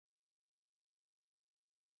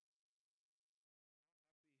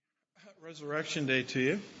Resurrection Day to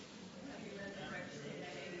you.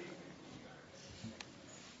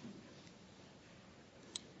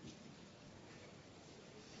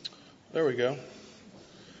 There we go.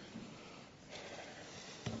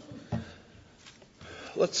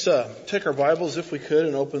 Let's take our Bibles, if we could,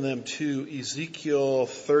 and open them to Ezekiel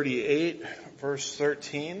 38, verse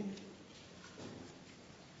 13.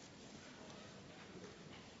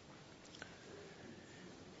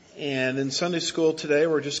 And in Sunday school today,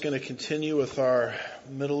 we're just going to continue with our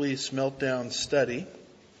Middle East Meltdown study.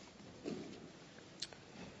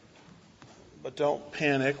 But don't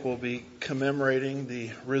panic. We'll be commemorating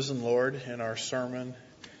the risen Lord in our sermon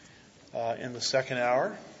in the second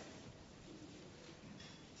hour.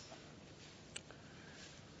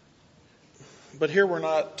 But here we're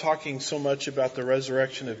not talking so much about the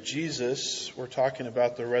resurrection of Jesus. We're talking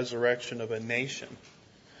about the resurrection of a nation,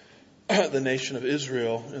 the nation of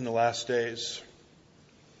Israel in the last days.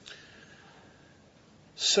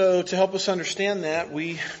 So to help us understand that,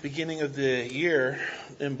 we, beginning of the year,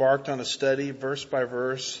 embarked on a study verse by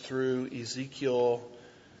verse through Ezekiel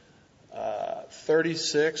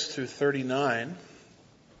 36 through 39.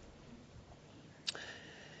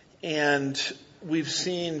 And we've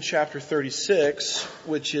seen chapter 36,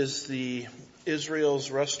 which is the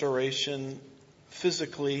Israel's restoration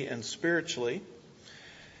physically and spiritually.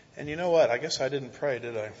 And you know what? I guess I didn't pray,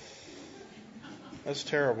 did I? That's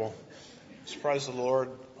terrible. I'm surprised the Lord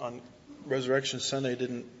on Resurrection Sunday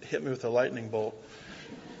didn't hit me with a lightning bolt.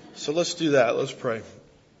 So let's do that. Let's pray.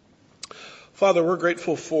 Father, we're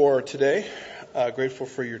grateful for today, grateful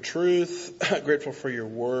for your truth, grateful for your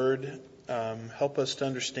word. Help us to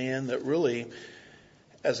understand that really,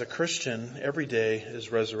 as a Christian, every day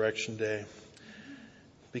is Resurrection Day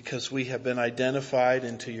because we have been identified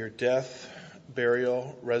into your death,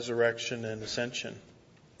 burial, resurrection, and ascension.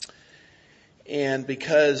 And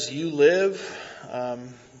because you live,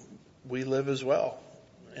 we live as well.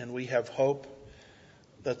 And we have hope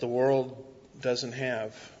that the world doesn't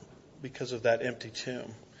have because of that empty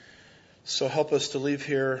tomb. So help us to leave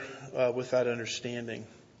here with that understanding.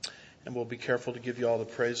 And we'll be careful to give you all the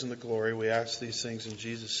praise and the glory. We ask these things in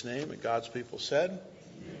Jesus' name. And God's people said,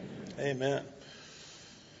 Amen.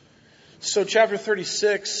 So chapter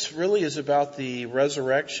 36 really is about the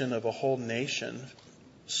resurrection of a whole nation,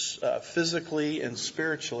 physically and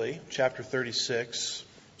spiritually. Chapter 36,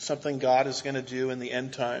 something God is going to do in the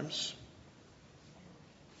end times.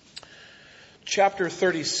 Chapter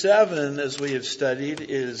 37, as we have studied,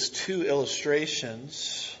 is two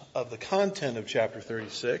illustrations of the content of chapter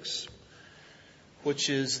 36, which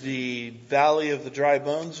is the Valley of the Dry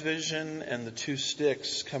Bones vision and the two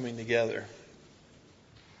sticks coming together.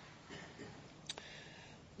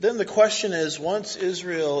 Then the question is, once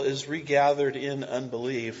Israel is regathered in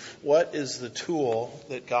unbelief, what is the tool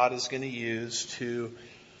that God is going to use to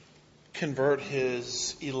convert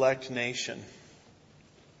his elect nation?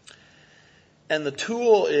 And the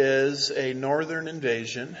tool is a northern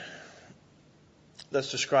invasion that's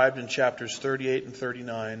described in chapters 38 and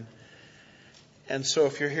 39. And so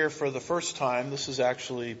if you're here for the first time, this is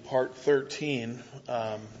actually part 13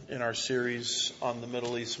 in our series on the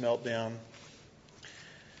Middle East Meltdown.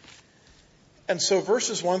 And so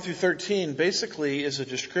verses 1 through 13 basically is a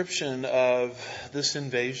description of this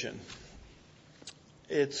invasion.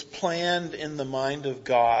 It's planned in the mind of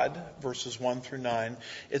God, verses 1 through 9.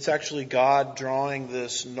 It's actually God drawing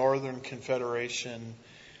this northern confederation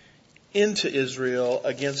into Israel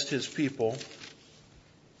against his people,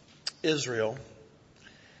 Israel.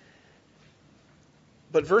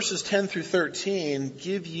 But verses 10 through 13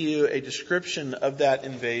 give you a description of that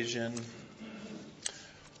invasion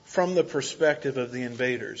from the perspective of the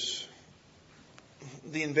invaders.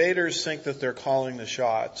 The invaders think that they're calling the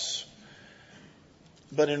shots,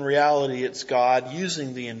 but in reality it's God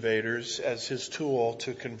using the invaders as his tool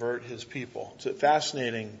to convert his people. It's a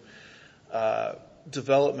fascinating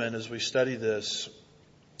development as we study this.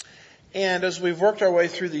 And as we've worked our way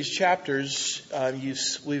through these chapters,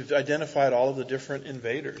 we've identified all of the different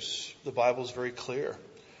invaders. The Bible's very clear.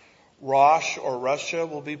 Rosh or Russia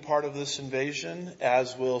will be part of this invasion,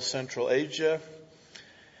 as will Central Asia,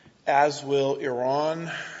 as will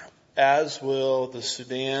Iran, as will the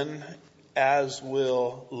Sudan, as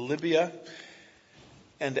will Libya,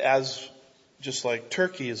 and as just like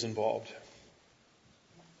Turkey is involved.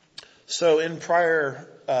 So in prior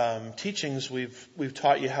teachings, we've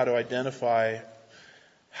taught you how to identify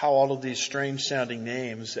how all of these strange sounding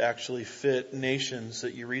names actually fit nations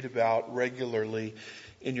that you read about regularly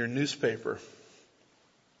in your newspaper.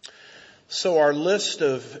 So our list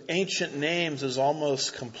of ancient names is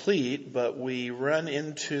almost complete, but we run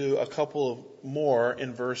into a couple of more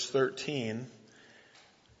in verse 13.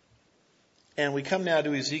 And we come now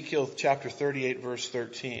to Ezekiel chapter 38, verse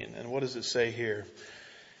 13. And what does it say here?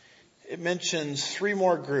 It mentions three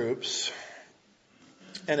more groups,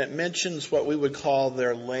 and it mentions what we would call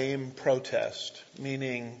their lame protest,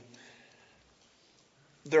 meaning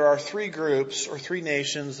there are three groups or three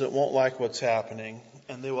nations that won't like what's happening,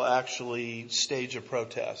 and they will actually stage a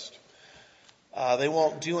protest. They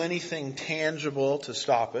won't do anything tangible to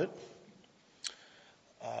stop it.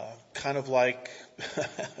 Kind of like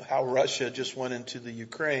how Russia just went into the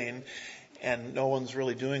Ukraine and no one's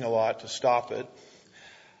really doing a lot to stop it.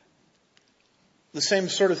 The same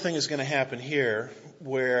sort of thing is going to happen here,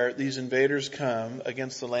 where these invaders come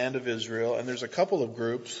against the land of Israel, and there's a couple of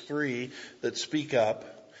groups, three, that speak up.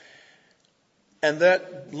 And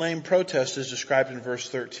that lame protest is described in verse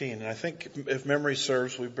 13. And I think, if memory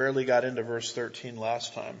serves, we barely got into verse 13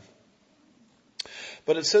 last time.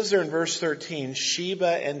 But it says there in verse 13,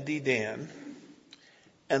 Sheba and Dedan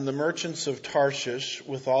and the merchants of Tarshish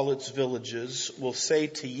with all its villages will say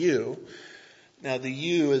to you, now the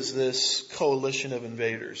you is this coalition of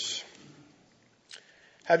invaders.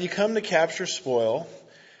 Have you come to capture spoil?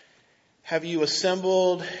 Have you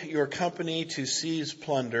assembled your company to seize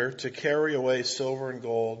plunder, to carry away silver and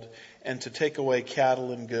gold, and to take away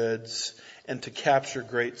cattle and goods, and to capture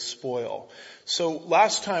great spoil? So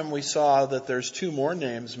last time we saw that there's two more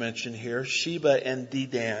names mentioned here, Sheba and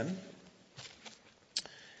Dedan.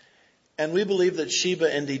 And we believe that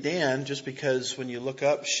Sheba and Dedan, just because when you look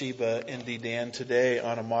up Sheba and Dedan today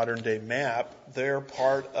on a modern day map, they're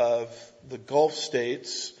part of the Gulf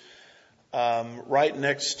states, right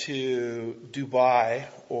next to Dubai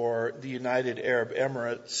or the United Arab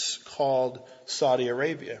Emirates, called Saudi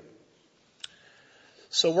Arabia.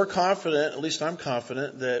 So we're confident, at least I'm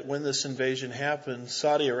confident, that when this invasion happens,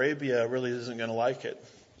 Saudi Arabia really isn't going to like it.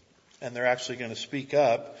 And they're actually going to speak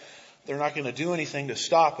up. They're not going to do anything to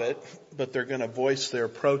stop it, but they're going to voice their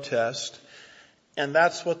protest. And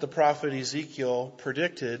that's what the prophet Ezekiel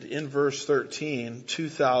predicted in verse 13,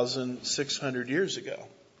 2,600 years ago.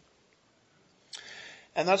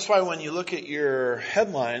 And that's why when you look at your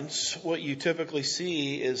headlines, what you typically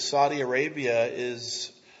see is Saudi Arabia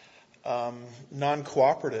is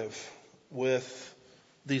non-cooperative with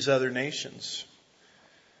these other nations.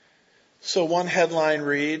 So one headline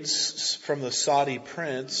reads from the Saudi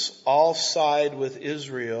prince, all side with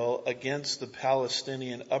Israel against the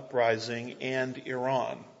Palestinian uprising and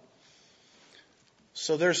Iran.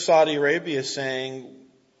 So there's Saudi Arabia saying,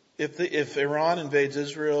 if Iran invades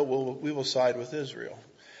Israel, we will side with Israel.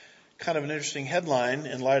 Kind of an interesting headline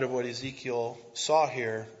in light of what Ezekiel saw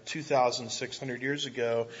here 2,600 years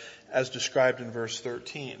ago as described in verse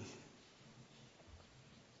 13.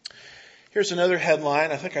 Here's another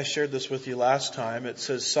headline. I think I shared this with you last time. It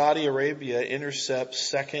says Saudi Arabia intercepts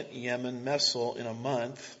second Yemen missile in a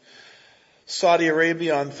month. Saudi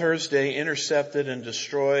Arabia on Thursday intercepted and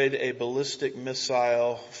destroyed a ballistic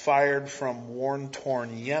missile fired from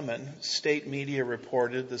war-torn Yemen. State media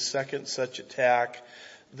reported the second such attack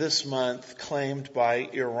this month, claimed by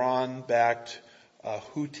Iran-backed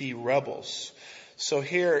Houthi rebels. So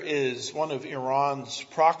here is one of Iran's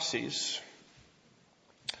proxies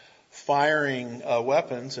firing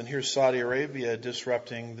weapons, and here's Saudi Arabia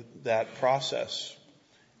disrupting that process.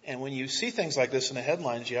 And when you see things like this in the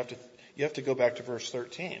headlines, you have to go back to verse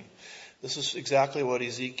 13. This is exactly what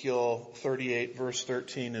Ezekiel 38 verse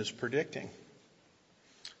 13 is predicting.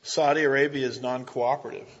 Saudi Arabia is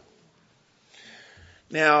non-cooperative.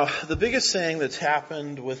 Now, the biggest thing that's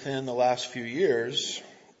happened within the last few years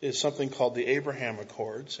is something called the Abraham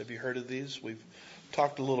Accords. Have you heard of these? We've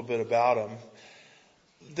talked a little bit about them.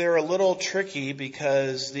 They're a little tricky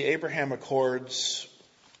because the Abraham Accords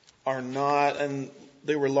are not, and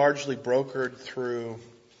they were largely brokered through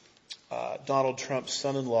Donald Trump's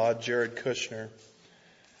son-in-law, Jared Kushner.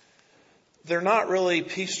 They're not really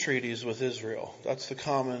peace treaties with Israel. That's the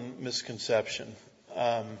common misconception.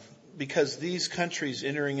 Because these countries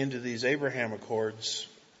entering into these Abraham Accords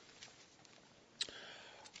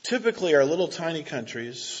typically are little tiny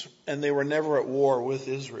countries, and they were never at war with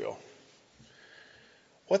Israel.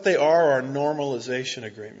 What they are normalization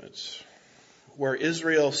agreements, where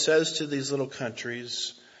Israel says to these little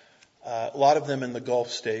countries, a lot of them in the Gulf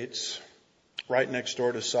states, right next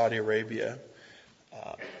door to Saudi Arabia,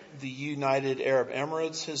 the United Arab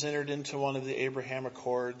Emirates has entered into one of the Abraham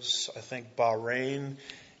Accords. I think Bahrain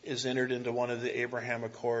is entered into one of the Abraham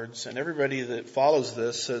Accords. And everybody that follows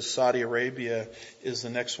this says Saudi Arabia is the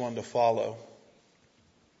next one to follow.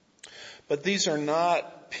 But these are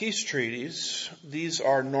not peace treaties. These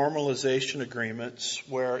are normalization agreements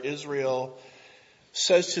where Israel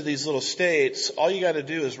says to these little states, all you got to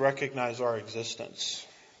do is recognize our existence.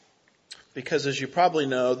 Because as you probably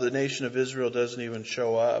know, the nation of Israel doesn't even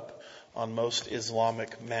show up on most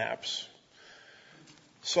Islamic maps.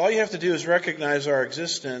 So all you have to do is recognize our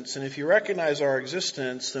existence. And if you recognize our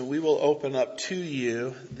existence, then we will open up to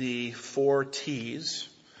you the 4 T's.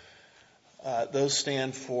 Those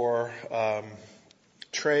stand for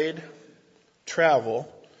trade,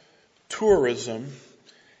 travel, tourism,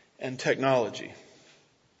 and technology.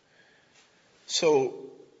 So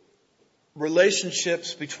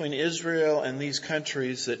relationships between Israel and these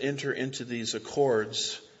countries that enter into these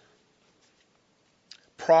accords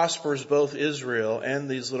prospers both Israel and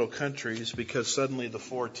these little countries because suddenly the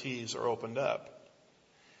 4 T's are opened up.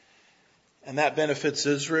 And that benefits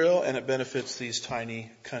Israel and it benefits these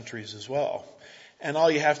tiny countries as well. And all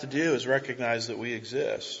you have to do is recognize that we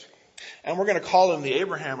exist. And we're going to call them the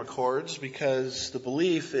Abraham Accords because the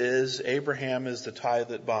belief is Abraham is the tie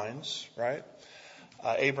that binds, right?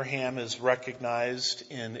 Abraham is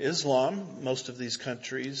recognized in Islam. Most of these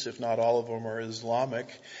countries, if not all of them, are Islamic.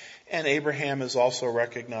 And Abraham is also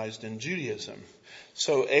recognized in Judaism.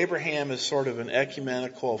 So Abraham is sort of an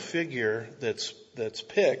ecumenical figure that's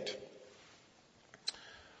picked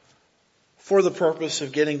for the purpose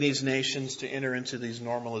of getting these nations to enter into these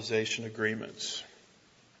normalization agreements.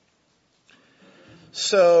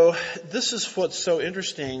 So this is what's so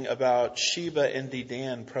interesting about Sheba and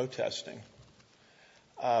Dedan protesting.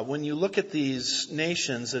 When you look at these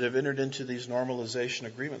nations that have entered into these normalization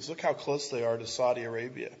agreements, look how close they are to Saudi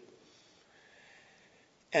Arabia.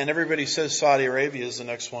 And everybody says Saudi Arabia is the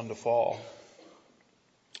next one to fall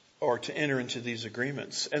or to enter into these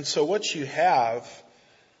agreements. And so what you have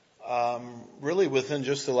really within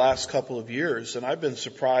just the last couple of years, and I've been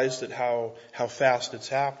surprised at how fast it's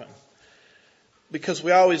happened. Because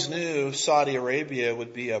we always knew Saudi Arabia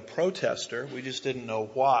would be a protester. We just didn't know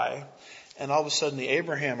why. And all of a sudden the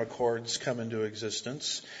Abraham Accords come into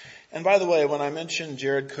existence. And by the way, when I mentioned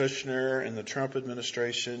Jared Kushner and the Trump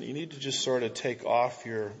administration, you need to just sort of take off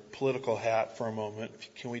your political hat for a moment.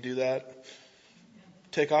 Can we do that?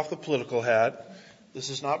 Take off the political hat. This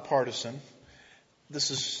is not partisan. This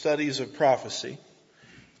is studies of prophecy.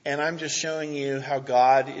 And I'm just showing you how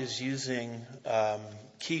God is using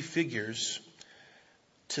key figures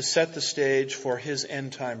to set the stage for his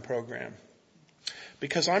end time program.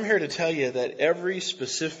 Because I'm here to tell you that every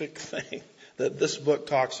specific thing that this book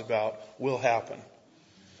talks about will happen.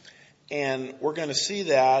 And we're going to see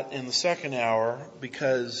that in the second hour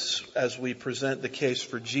because as we present the case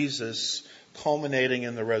for Jesus culminating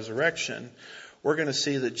in the resurrection, we're going to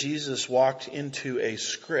see that Jesus walked into a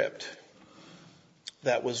script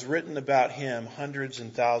that was written about him hundreds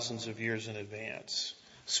and thousands of years in advance.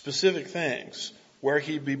 Specific things. Where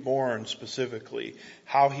he'd be born specifically,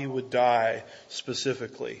 how he would die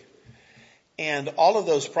specifically. And all of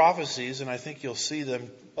those prophecies, and I think you'll see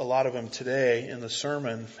them, a lot of them today in the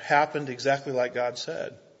sermon, happened exactly like God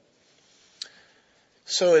said.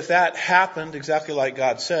 So if that happened exactly like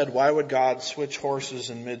God said, why would God switch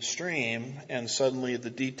horses in midstream and suddenly the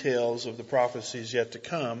details of the prophecies yet to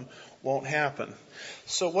come won't happen?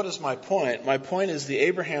 So what is my point? My point is the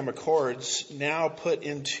Abraham Accords now put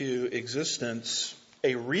into existence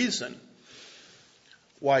a reason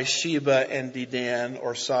why Sheba and Dedan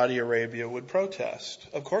or Saudi Arabia would protest.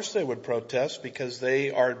 Of course they would protest because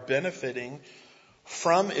they are benefiting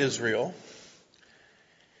from Israel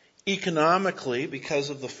economically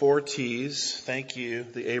because of the 4 T's, thank you,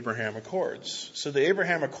 the Abraham Accords. So the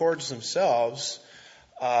Abraham Accords themselves,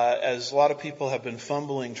 as a lot of people have been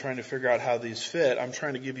fumbling trying to figure out how these fit, I'm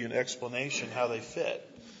trying to give you an explanation how they fit.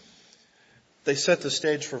 They set the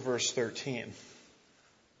stage for verse 13.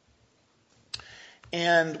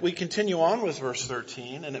 And we continue on with verse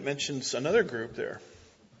 13, and it mentions another group there.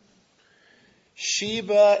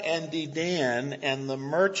 Sheba and Dedan and the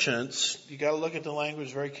merchants, you got to look at the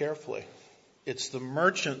language very carefully. It's the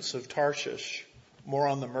merchants of Tarshish. More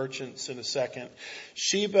on the merchants in a second.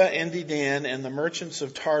 Sheba and Dedan and the merchants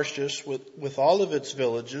of Tarshish with all of its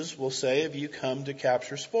villages will say, have you come to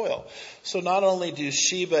capture spoil? So not only do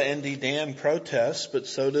Sheba and Dedan protest, but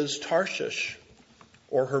so does Tarshish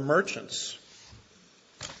or her merchants.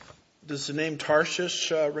 Does the name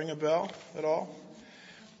Tarshish ring a bell at all?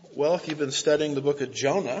 Well, if you've been studying the book of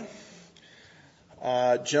Jonah,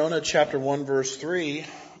 Jonah chapter 1 verse 3,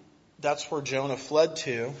 that's where Jonah fled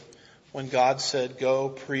to when God said, go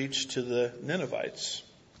preach to the Ninevites.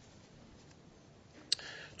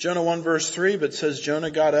 Jonah 1 verse 3, but says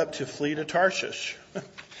Jonah got up to flee to Tarshish.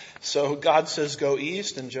 So God says go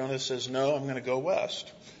east, and Jonah says, no, I'm going to go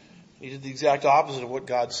west. He did the exact opposite of what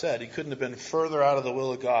God said. He couldn't have been further out of the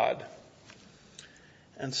will of God.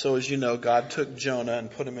 And so, as you know, God took Jonah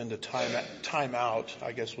and put him into time out,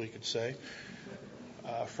 I guess we could say,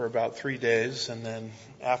 for about 3 days. And then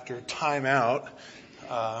after time out,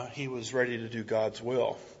 he was ready to do God's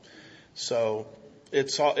will. So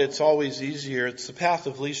it's always easier. It's the path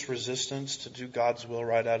of least resistance to do God's will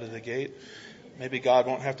right out of the gate. Maybe God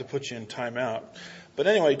won't have to put you in time out. But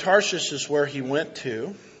anyway, Tarshish is where he went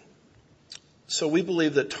to. So we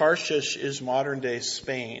believe that Tarshish is modern day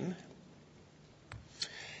Spain.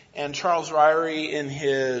 And Charles Ryrie in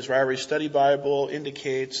his Ryrie Study Bible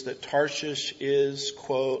indicates that Tarshish is,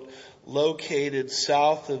 quote, located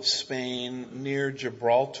south of Spain near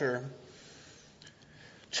Gibraltar,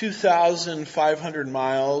 2,500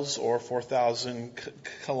 miles or 4,000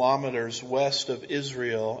 kilometers west of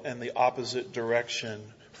Israel and the opposite direction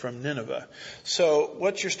from Nineveh. So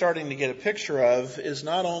what you're starting to get a picture of is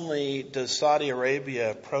not only does Saudi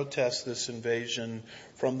Arabia protest this invasion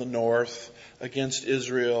from the north against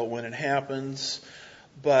Israel when it happens,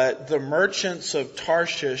 but the merchants of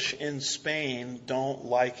Tarshish in Spain don't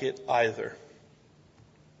like it either.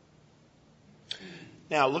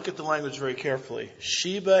 Now look at the language very carefully.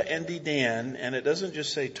 Sheba and Dedan, and it doesn't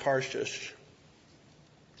just say Tarshish.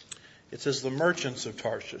 It says the merchants of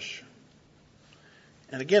Tarshish.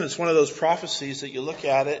 And again, it's one of those prophecies that you look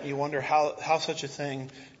at it and you wonder how such a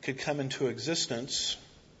thing could come into existence.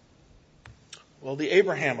 Well, the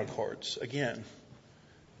Abraham Accords, again,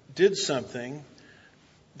 did something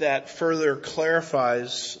that further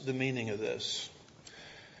clarifies the meaning of this.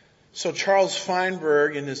 So Charles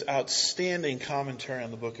Feinberg, in his outstanding commentary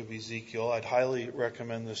on the book of Ezekiel, I'd highly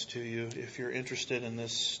recommend this to you if you're interested in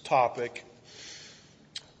this topic,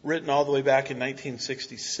 written all the way back in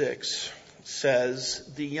 1966, says,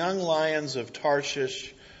 the young lions of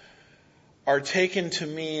Tarshish are taken to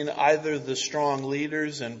mean either the strong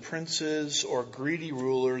leaders and princes or greedy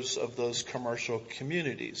rulers of those commercial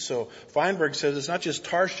communities. So Feinberg says it's not just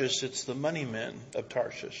Tarshish, it's the money men of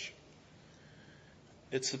Tarshish.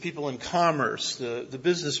 It's the people in commerce, the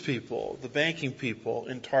business people, the banking people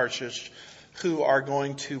in Tarshish who are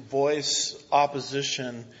going to voice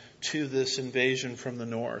opposition to this invasion from the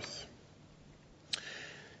north.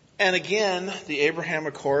 And again, the Abraham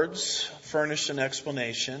Accords furnished an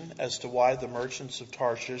explanation as to why the merchants of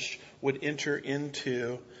Tarshish would enter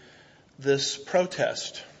into this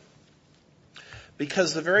protest.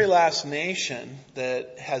 Because the very last nation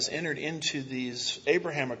that has entered into these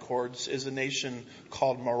Abraham Accords is a nation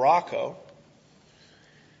called Morocco.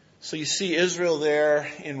 So you see Israel there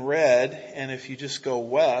in red, and if you just go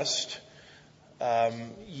west,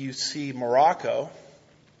 you see Morocco.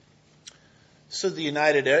 So the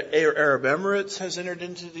United Arab Emirates has entered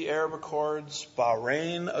into the Arab Accords.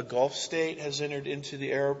 Bahrain, a Gulf state, has entered into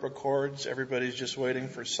the Arab Accords. Everybody's just waiting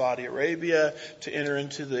for Saudi Arabia to enter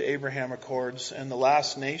into the Abraham Accords. And the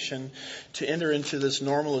last nation to enter into this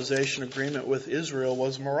normalization agreement with Israel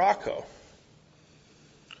was Morocco.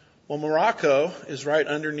 Well, Morocco is right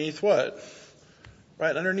underneath what?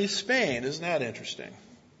 Right underneath Spain. Isn't that interesting?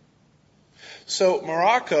 So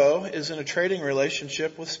Morocco is in a trading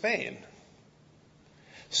relationship with Spain.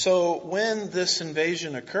 So when this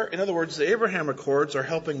invasion occurred, in other words, the Abraham Accords are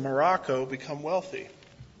helping Morocco become wealthy.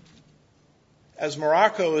 As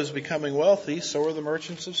Morocco is becoming wealthy, so are the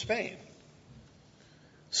merchants of Spain.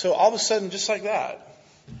 So all of a sudden, just like that,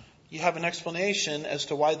 you have an explanation as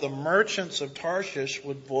to why the merchants of Tarshish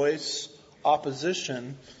would voice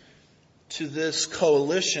opposition to this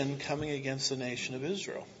coalition coming against the nation of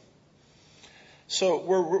Israel. So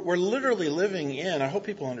we're literally living in, I hope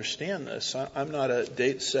people understand this. I'm not a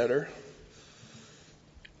date setter,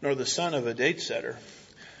 nor the son of a date setter.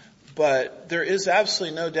 But there is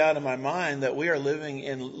absolutely no doubt in my mind that we are living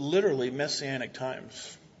in literally messianic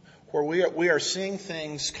times, where we are seeing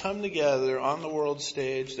things come together on the world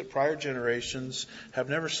stage that prior generations have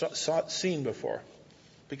never seen before.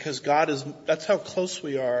 Because that's how close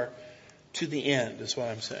we are to the end, is what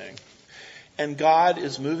I'm saying. And God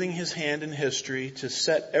is moving his hand in history to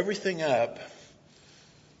set everything up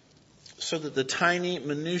so that the tiny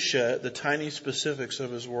minutiae, the tiny specifics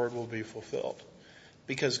of his word will be fulfilled.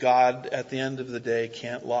 Because God, at the end of the day,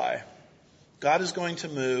 can't lie. God is going to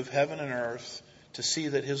move heaven and earth to see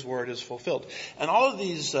that his word is fulfilled. And all of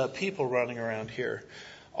these people running around here,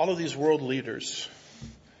 all of these world leaders,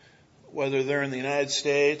 whether they're in the United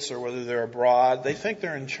States or whether they're abroad, they think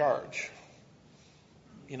they're in charge.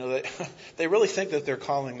 You know, they really think that they're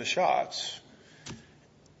calling the shots.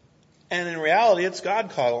 And in reality, it's God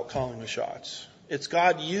calling the shots. It's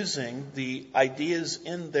God using the ideas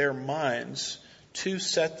in their minds to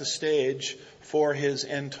set the stage for his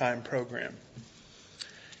end time program.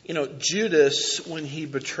 You know, Judas, when he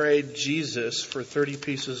betrayed Jesus for 30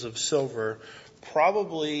 pieces of silver,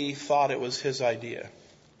 probably thought it was his idea.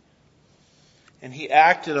 And he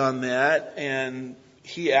acted on that, and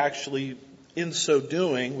he actually, in so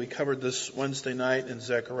doing, we covered this Wednesday night in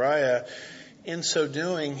Zechariah, in so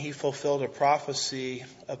doing, he fulfilled a prophecy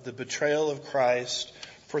of the betrayal of Christ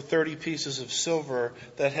for 30 pieces of silver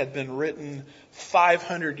that had been written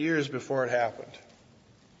 500 years before it happened.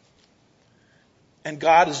 And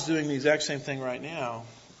God is doing the exact same thing right now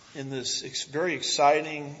in this very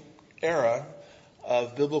exciting era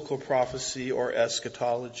of biblical prophecy or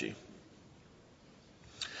eschatology.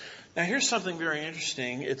 Now here's something very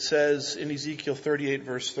interesting. It says in Ezekiel 38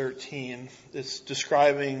 verse 13, it's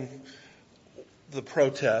describing the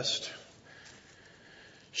protest.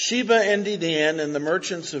 Sheba and Dedan and the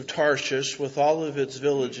merchants of Tarshish with all of its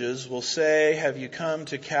villages will say, have you come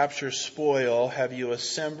to capture spoil? Have you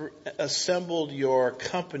assembled your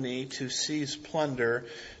company to seize plunder,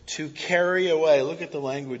 to carry away, look at the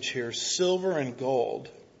language here, silver and gold,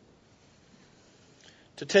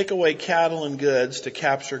 to take away cattle and goods, to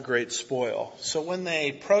capture great spoil. So when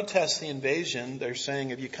they protest the invasion, they're saying,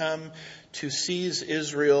 have you come to seize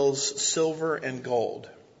Israel's silver and gold?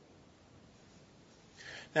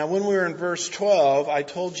 Now, when we were in verse 12, I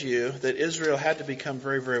told you that Israel had to become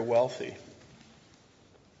very, very wealthy.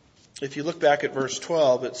 If you look back at verse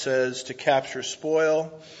 12, it says to capture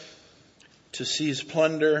spoil, to seize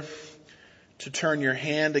plunder, to turn your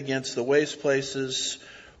hand against the waste places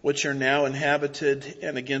which are now inhabited,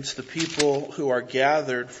 and against the people who are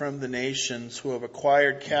gathered from the nations who have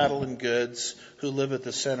acquired cattle and goods, who live at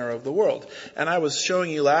the center of the world. And I was showing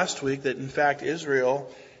you last week that in fact Israel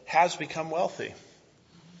has become wealthy.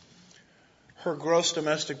 Her gross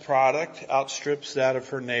domestic product outstrips that of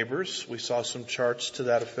her neighbors. We saw some charts to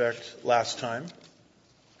that effect last time.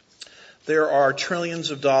 There are trillions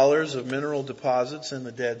of dollars of mineral deposits in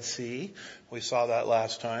the Dead Sea. We saw that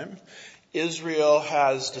last time. Israel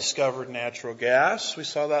has discovered natural gas. We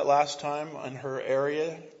saw that last time on her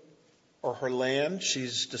area or her land.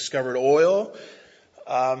 She's discovered oil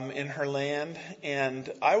in her land. And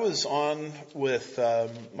I was on with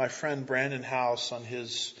my friend Brandon House on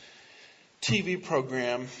his TV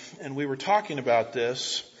program, and we were talking about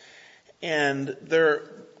this, and there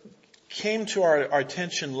came to our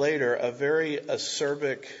attention later a very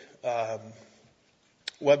acerbic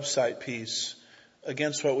website piece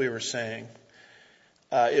against what we were saying.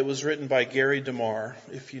 It was written by Gary DeMar.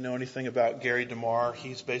 If you know anything about Gary DeMar,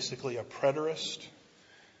 he's basically a preterist,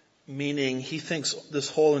 meaning he thinks this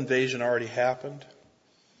whole invasion already happened.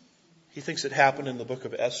 He thinks it happened in the book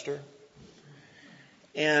of Esther.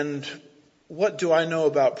 And what do I know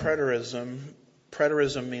about preterism?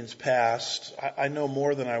 Preterism means past. I know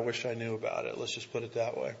more than I wish I knew about it. Let's just put it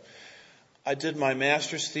that way. I did my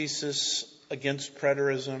master's thesis against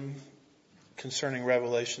preterism concerning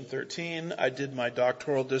Revelation 13. I did my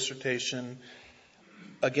doctoral dissertation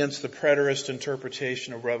against the preterist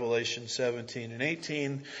interpretation of Revelation 17 and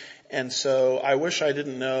 18. And so I wish I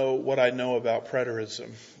didn't know what I know about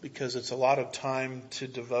preterism, because it's a lot of time to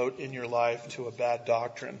devote in your life to a bad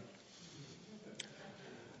doctrine.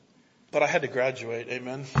 But I had to graduate,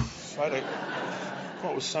 amen. So I had to come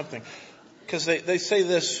up with something. Because they say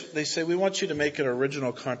this, they say, we want you to make an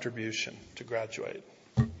original contribution to graduate.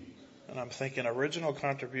 And I'm thinking, original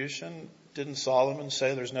contribution? Didn't Solomon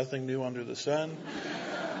say there's nothing new under the sun?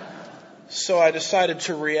 So I decided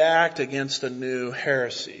to react against the new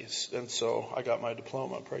heresies. And so I got my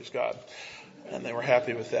diploma, praise God. And they were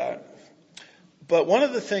happy with that. But one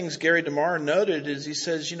of the things Gary DeMar noted is he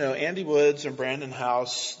says, you know, Andy Woods and Brandon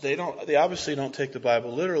House, they obviously don't take the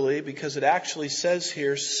Bible literally, because it actually says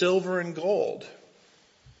here silver and gold.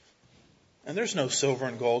 And there's no silver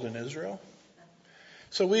and gold in Israel.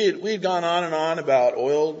 So we had gone on and on about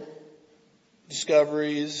oil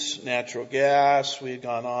discoveries, natural gas. We had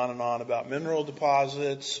gone on and on about mineral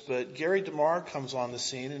deposits. But Gary DeMar comes on the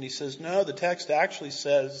scene and he says, no, the text actually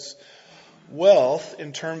says wealth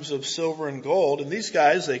in terms of silver and gold. And these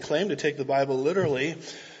guys, they claim to take the Bible literally.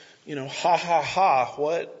 You know, ha ha ha,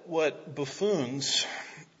 what buffoons,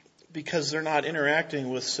 because they're not interacting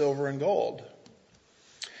with silver and gold.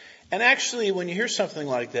 And actually, when you hear something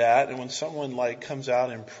like that, and when someone like comes out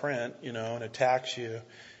in print, you know, and attacks you,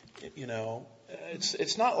 you know,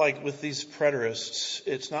 it's not like with these preterists,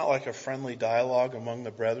 it's not like a friendly dialogue among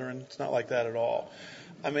the brethren. It's not like that at all.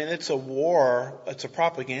 I mean, it's a war, it's a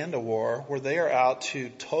propaganda war where they are out to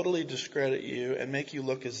totally discredit you and make you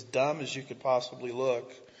look as dumb as you could possibly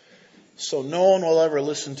look so no one will ever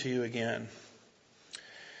listen to you again.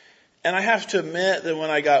 And I have to admit that when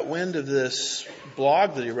I got wind of this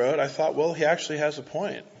blog that he wrote, I thought, well, he actually has a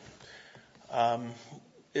point.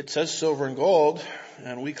 It says silver and gold,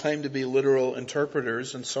 and we claim to be literal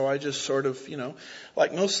interpreters, and so I just sort of,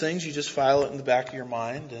 like most things, you just file it in the back of your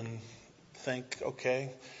mind and think, okay,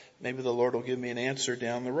 maybe the Lord will give me an answer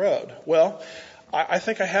down the road. Well, I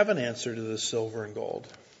think I have an answer to this silver and gold.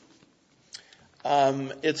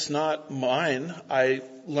 It's not mine. I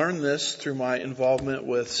learned this through my involvement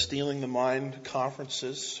with Stealing the Mind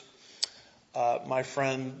conferences. My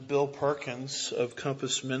friend Bill Perkins of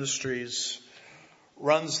Compass Ministries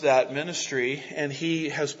runs that ministry, and he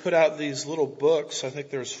has put out these little books. I think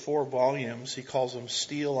there's 4 volumes. He calls them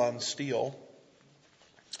Steel on Steel.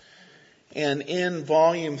 And in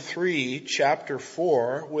volume 3, chapter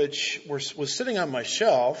 4, which was sitting on my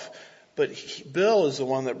shelf, but Bill is the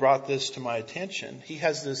one that brought this to my attention. He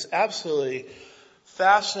has this absolutely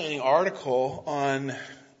fascinating article on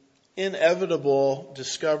inevitable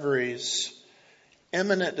discoveries,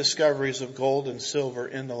 imminent discoveries of gold and silver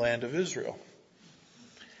in the land of Israel.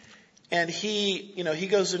 And he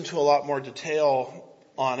goes into a lot more detail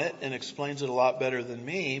on it and explains it a lot better than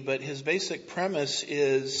me, but his basic premise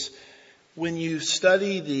is when you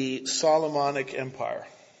study the Solomonic Empire,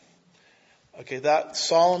 okay, that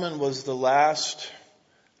Solomon was the last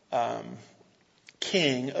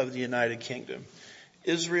king of the United Kingdom.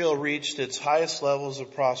 Israel reached its highest levels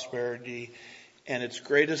of prosperity and its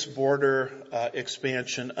greatest border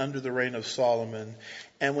expansion under the reign of Solomon.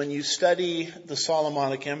 And when you study the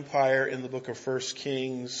Solomonic Empire in the book of 1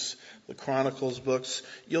 Kings, the Chronicles books,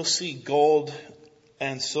 you'll see gold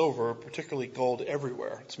and silver, particularly gold,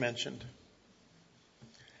 everywhere. It's mentioned.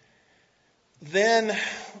 Then,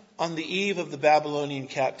 on the eve of the Babylonian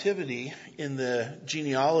captivity, in the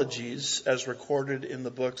genealogies as recorded in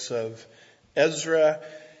the books of Ezra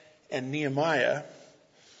and Nehemiah,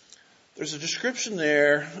 there's a description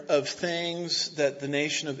there of things that the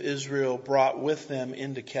nation of Israel brought with them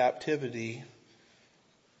into captivity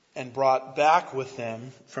and brought back with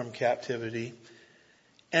them from captivity.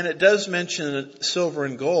 And it does mention silver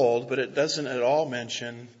and gold, but it doesn't at all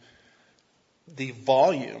mention the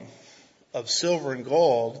volume of silver and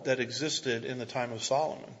gold that existed in the time of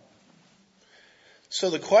Solomon. So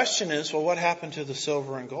the question is, well, what happened to the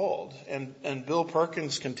silver and gold? And Bill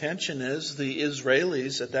Perkins' contention is the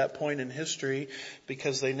Israelis at that point in history,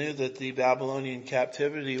 because they knew that the Babylonian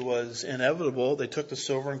captivity was inevitable, they took the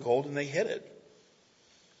silver and gold and they hid it.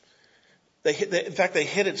 In fact, they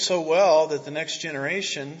hid it so well that the next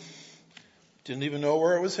generation didn't even know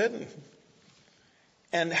where it was hidden.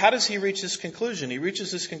 And how does he reach this conclusion? He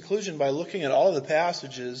reaches this conclusion by looking at all of the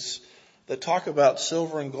passages that talk about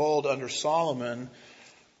silver and gold under Solomon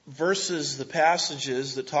versus the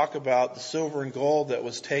passages that talk about the silver and gold that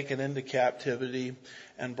was taken into captivity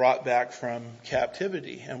and brought back from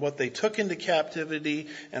captivity. And what they took into captivity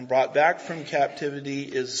and brought back from captivity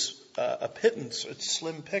is a pittance. It's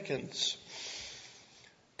slim pickings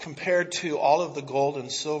compared to all of the gold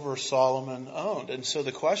and silver Solomon owned. And so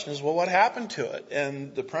the question is, well, what happened to it?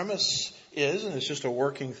 And the premise is, and it's just a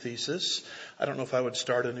working thesis, I don't know if I would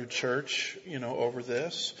start a new church, over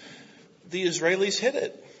this. The Israelis hid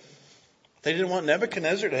it. They didn't want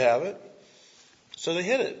Nebuchadnezzar to have it, so they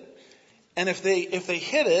hid it. And if they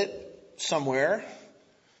hid it somewhere,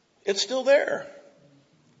 it's still there.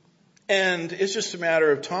 And it's just a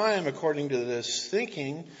matter of time, according to this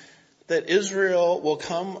thinking, that Israel will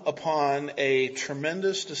come upon a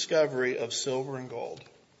tremendous discovery of silver and gold.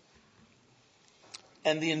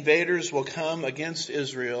 And the invaders will come against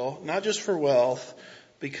Israel, not just for wealth,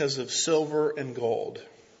 because of silver and gold.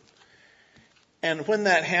 And when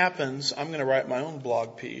that happens, I'm going to write my own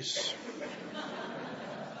blog piece.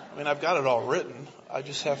 I mean, I've got it all written. I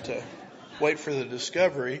just have to wait for the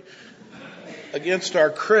discovery. Against our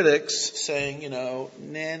critics saying, nah,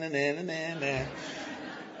 nah, nah, nah, nah, nah.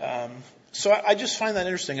 So I just find that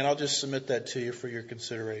interesting, and I'll just submit that to you for your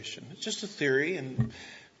consideration. It's just a theory, and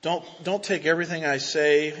don't take everything I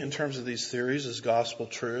say in terms of these theories as gospel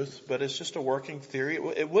truth, but it's just a working theory.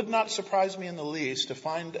 It would not surprise me in the least to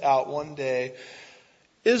find out one day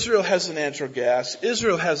Israel has the natural gas,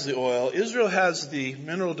 Israel has the oil, Israel has the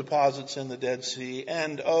mineral deposits in the Dead Sea,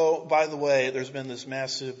 and oh, by the way, there's been this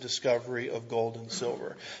massive discovery of gold and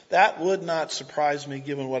silver. That would not surprise me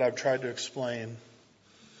given what I've tried to explain,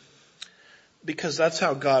 because that's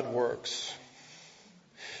how God works.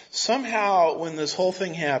 Somehow, when this whole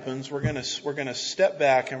thing happens, we're going to step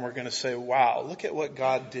back and we're going to say, wow, look at what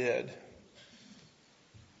God did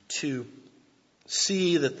to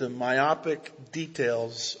see that the myopic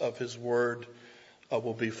details of His Word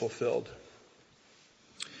will be fulfilled.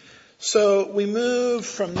 So we move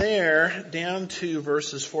from there down to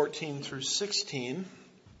verses 14 through 16,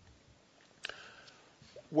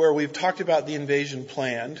 where we've talked about the invasion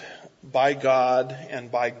planned by God and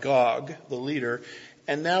by Gog, the leader.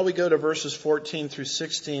 And now we go to verses 14 through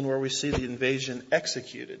 16, where we see the invasion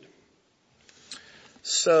executed.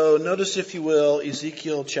 So notice, if you will,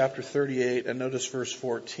 Ezekiel chapter 38, and notice verse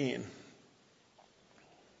 14.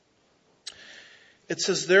 It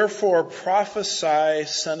says, "Therefore prophesy,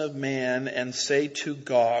 son of man, and say to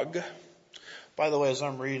Gog." By the way, as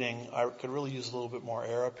I'm reading, I could really use a little bit more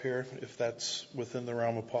air up here, if that's within the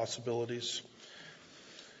realm of possibilities.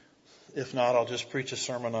 If not, I'll just preach a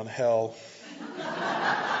sermon on hell.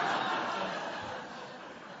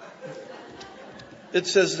 It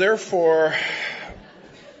says, therefore,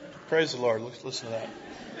 praise the Lord, listen to that.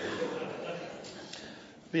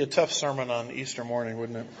 Be a tough sermon on Easter morning,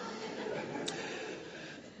 wouldn't it?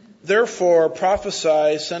 "Therefore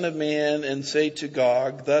prophesy, son of man, and say to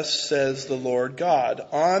Gog, thus says the Lord God,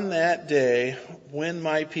 on that day when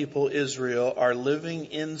my people Israel are living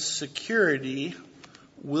in security,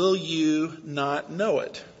 will you not know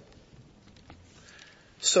it?"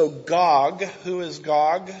 So Gog, who is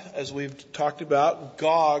Gog? As we've talked about,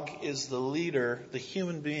 Gog is the leader, the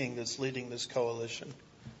human being that's leading this coalition.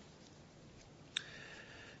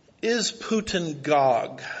 Is Putin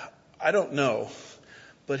Gog? I don't know.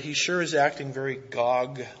 But he sure is acting very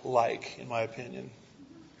Gog-like, in my opinion.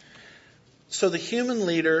 So the human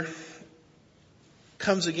leader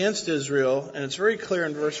comes against Israel, and it's very clear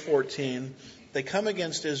in verse 14, they come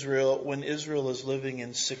against Israel when Israel is living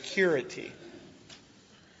in security.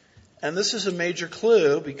 And this is a major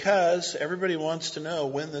clue because everybody wants to know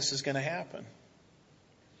when this is going to happen.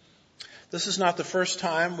 This is not the first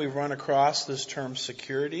time we've run across this term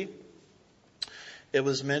security. It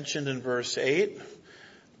was mentioned in verse 8.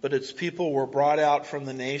 But its people were brought out from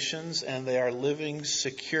the nations, and they are living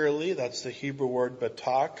securely. That's the Hebrew word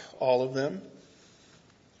batak, all of them.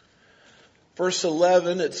 Verse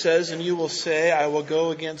 11, it says, "And you will say, I will go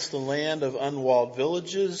against the land of unwalled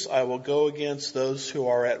villages. I will go against those who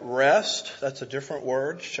are at rest." That's a different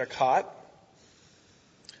word, shakat.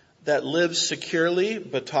 "That lives securely,"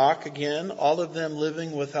 batak again, "all of them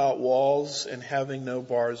living without walls and having no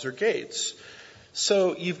bars or gates."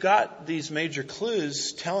 So you've got these major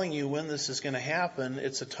clues telling you when this is going to happen.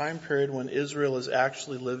 It's a time period when Israel is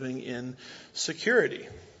actually living in security.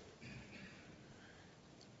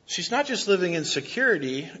 She's not just living in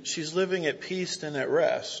security, she's living at peace and at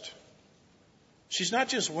rest. She's not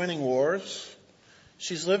just winning wars,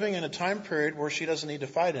 she's living in a time period where she doesn't need to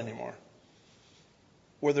fight anymore.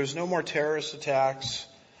 Where there's no more terrorist attacks,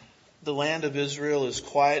 the land of Israel is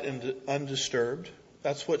quiet and undisturbed.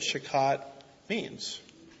 That's what shakat means.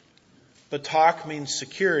 Batak means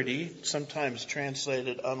security, sometimes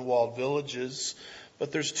translated unwalled villages,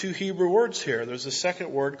 but there's two Hebrew words here. There's a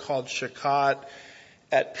second word called shakat,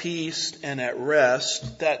 at peace and at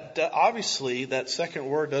rest. That obviously, that second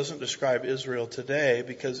word doesn't describe Israel today,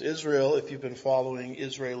 because Israel, if you've been following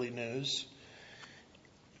Israeli news,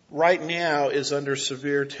 right now is under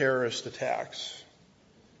severe terrorist attacks.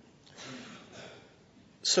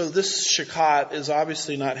 So this shakat is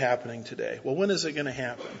obviously not happening today. Well, when is it going to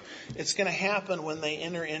happen? It's going to happen when they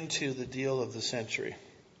enter into the deal of the century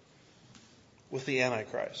with the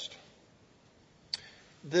Antichrist.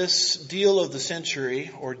 This deal of the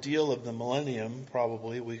century, or deal of the millennium,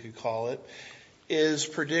 probably we could call it, is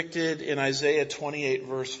predicted in Isaiah 28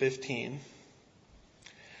 verse 15,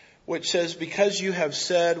 which says, "Because you have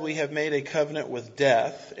said, we have made a covenant with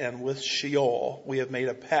death, and with Sheol we have made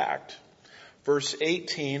a pact." Verse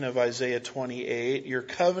 18 of Isaiah 28, "Your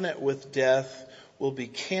covenant with death will be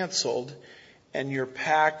canceled, and your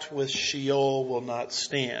pact with Sheol will not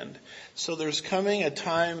stand." So there's coming a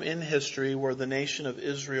time in history where the nation of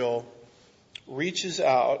Israel reaches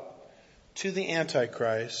out to the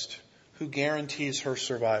Antichrist, who guarantees her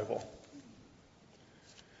survival.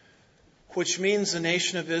 Which means the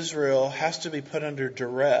nation of Israel has to be put under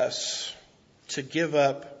duress to give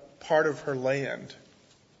up part of her land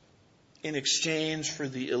in exchange for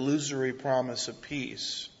the illusory promise of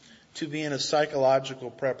peace, to be in a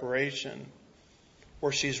psychological preparation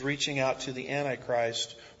where she's reaching out to the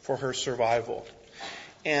Antichrist for her survival.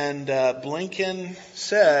 And Blinken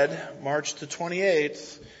said, March the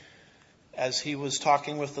 28th, as he was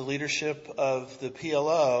talking with the leadership of the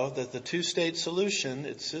PLO, that the two-state solution,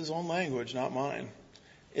 it's his own language, not mine,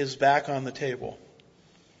 is back on the table.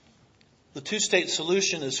 The two-state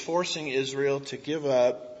solution is forcing Israel to give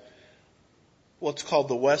up what's called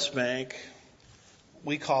the West Bank.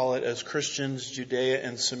 We call it, as Christians, Judea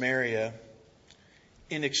and Samaria,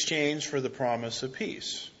 in exchange for the promise of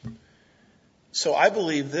peace. So I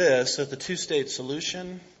believe this, that the two-state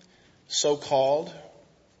solution, so-called,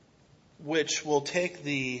 which will take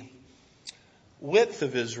the width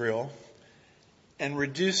of Israel and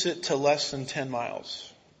reduce it to less than 10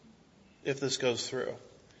 miles, if this goes through.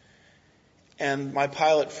 And my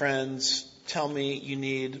pilot friends tell me you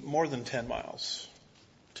need more than 10 miles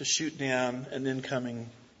to shoot down an incoming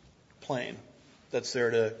plane that's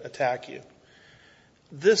there to attack you.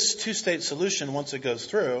 This two-state solution, once it goes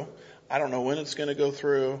through, I don't know when it's going to go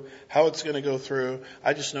through, how it's going to go through.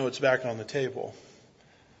 I just know it's back on the table.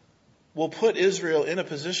 Will put Israel in a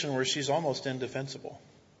position where she's almost indefensible.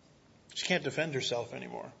 She can't defend herself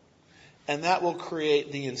anymore. And that will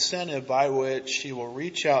create the incentive by which she will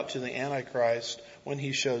reach out to the Antichrist when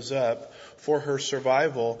he shows up for her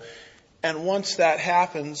survival. And once that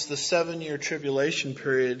happens, the 7-year tribulation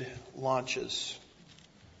period launches.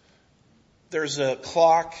 There's a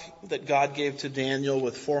clock that God gave to Daniel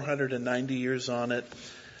with 490 years on it.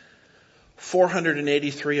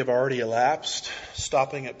 483 have already elapsed,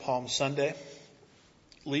 stopping at Palm Sunday,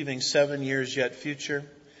 leaving 7 years yet future.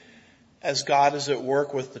 As God is at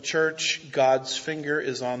work with the church, God's finger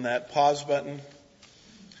is on that pause button.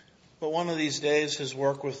 But one of these days, his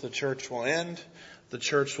work with the church will end. The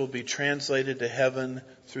church will be translated to heaven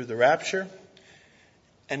through the rapture.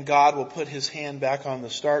 And God will put his hand back on the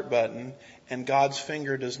start button. And God's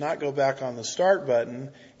finger does not go back on the start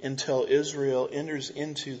button until Israel enters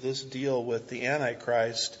into this deal with the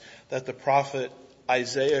Antichrist that the prophet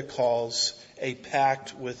Isaiah calls a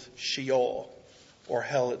pact with Sheol, or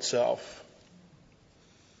hell itself.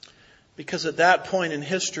 Because at that point in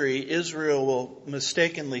history, Israel will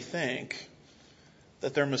mistakenly think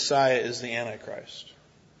that their Messiah is the Antichrist.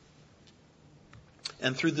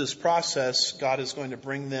 And through this process, God is going to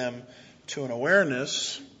bring them to an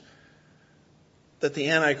awareness that the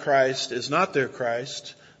Antichrist is not their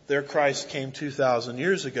Christ. Their Christ came 2,000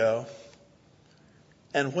 years ago.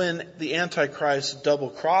 And when the Antichrist double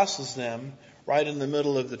crosses them right in the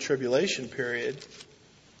middle of the tribulation period,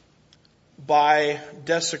 by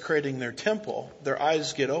desecrating their temple, their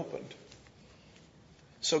eyes get opened.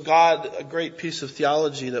 So God, a great piece of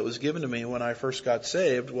theology that was given to me when I first got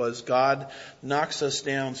saved was God knocks us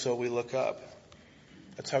down so we look up.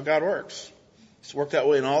 That's how God works. It's worked that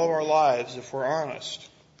way in all of our lives if we're honest.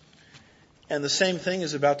 And the same thing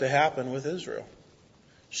is about to happen with Israel.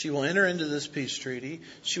 She will enter into this peace treaty.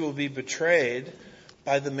 She will be betrayed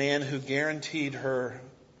by the man who guaranteed her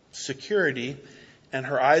security, and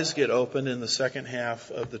her eyes get opened in the second half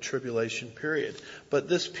of the tribulation period. But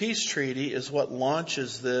this peace treaty is what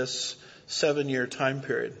launches this 7-year time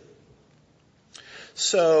period.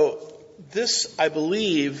 So this, I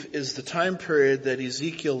believe, is the time period that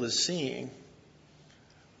Ezekiel is seeing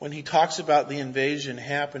when he talks about the invasion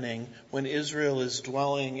happening, when Israel is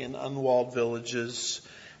dwelling in unwalled villages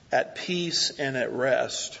at peace and at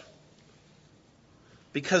rest.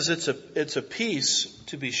 Because it's a peace,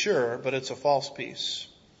 to be sure, but it's a false peace.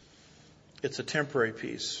 It's a temporary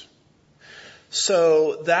peace.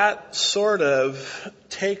 So that sort of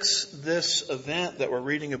takes this event that we're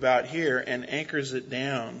reading about here and anchors it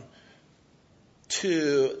down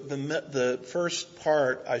to the first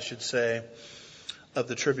part, I should say, of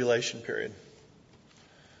the tribulation period.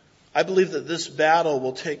 I believe that this battle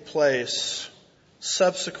will take place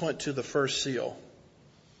subsequent to the first seal.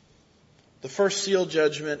 The first seal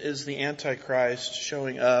judgment is the Antichrist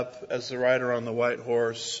showing up as the rider on the white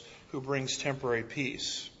horse who brings temporary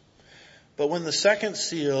peace. But when the second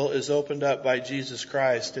seal is opened up by Jesus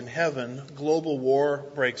Christ in heaven, global war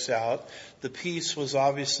breaks out. The peace was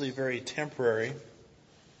obviously very temporary.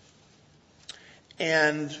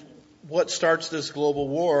 And what starts this global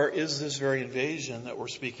war is this very invasion that we're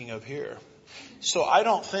speaking of here. So I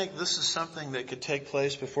don't think this is something that could take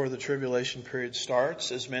place before the tribulation period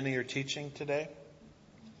starts, as many are teaching today.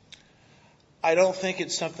 I don't think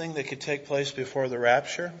it's something that could take place before the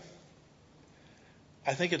rapture.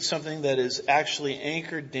 I think it's something that is actually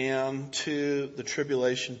anchored down to the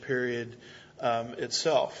tribulation period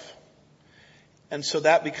itself. And so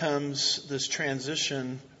that becomes this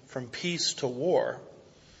transition from peace to war,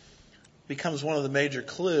 becomes one of the major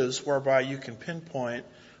clues whereby you can pinpoint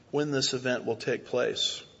when this event will take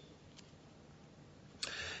place.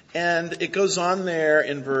 And it goes on there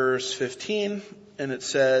in verse 15, and it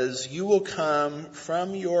says, "You will come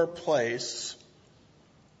from your place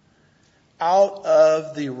out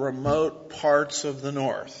of the remote parts of the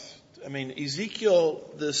north." I mean,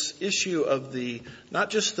 Ezekiel, this issue of not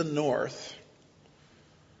just the north,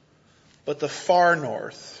 but the far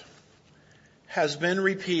north, has been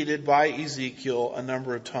repeated by Ezekiel a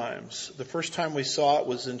number of times. The first time we saw it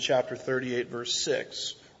was in chapter 38, verse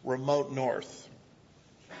 6, remote north.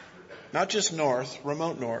 Not just north,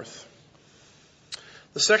 remote north.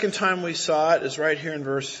 The second time we saw it is right here in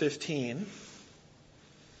verse 15.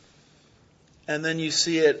 And then you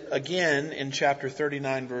see it again in chapter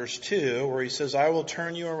 39, verse 2, where he says, I will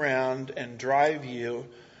turn you around and drive you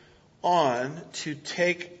on to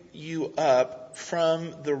take you up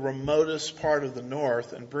from the remotest part of the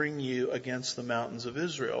north and bring you against the mountains of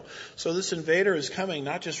Israel. So this invader is coming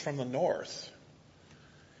not just from the north.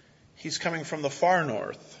 He's coming from the far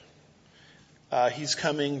north. He's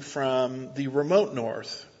coming from the remote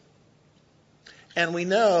north. And we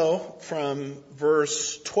know from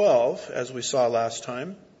verse 12, as we saw last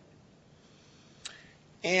time,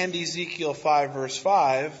 and Ezekiel 5, verse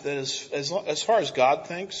 5, that as far as God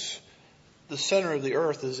thinks, the center of the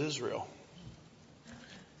earth is Israel.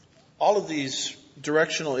 All of these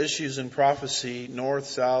directional issues in prophecy, north,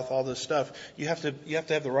 south, all this stuff, you have to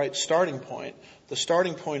have the right starting point. The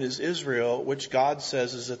starting point is Israel, which God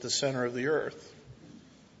says is at the center of the earth.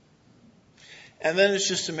 And then it's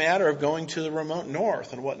just a matter of going to the remote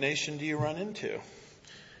north. And what nation do you run into?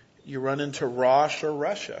 You run into Rosh or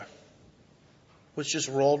Russia, which just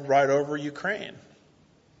rolled right over Ukraine.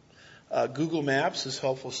 Google Maps is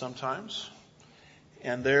helpful sometimes.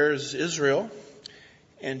 And there's Israel.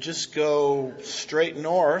 And just go straight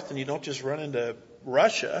north, and you don't just run into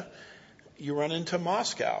Russia, you run into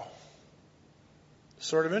Moscow.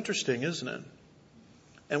 Sort of interesting, isn't it?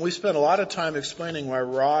 And we spent a lot of time explaining why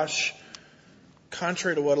Rosh,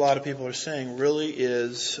 contrary to what a lot of people are saying, really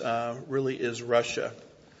is Russia.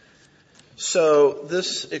 So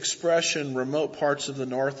this expression, remote parts of the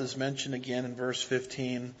north, is mentioned again in verse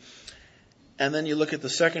 15. And then you look at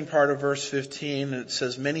the second part of verse 15, and it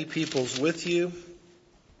says, many peoples with you,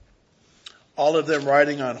 all of them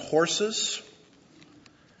riding on horses.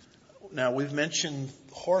 Now, we've mentioned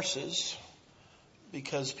horses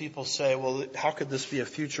because people say, well, how could this be a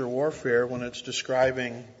future warfare when it's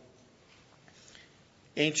describing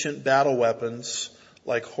ancient battle weapons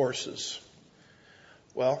like horses?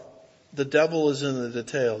 Well, the devil is in the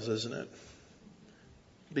details, isn't it?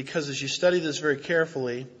 Because as you study this very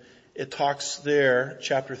carefully, it talks there,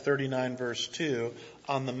 chapter 39, verse 2,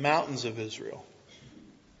 on the mountains of Israel.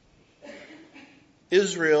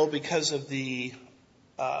 Israel, because of the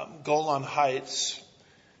Golan Heights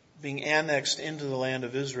being annexed into the land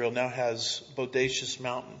of Israel, now has bodacious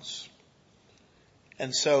mountains.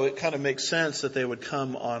 And so it kind of makes sense that they would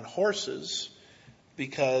come on horses,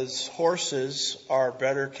 because horses are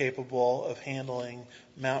better capable of handling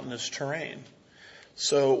mountainous terrain.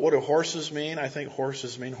 So what do horses mean? I think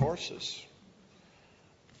horses mean horses.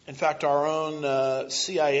 In fact, our own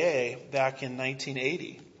CIA back in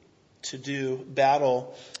 1980 to do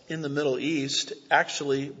battle in the Middle East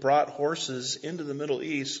actually brought horses into the Middle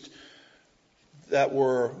East that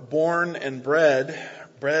were born and bred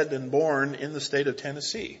and born in the state of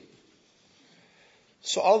Tennessee.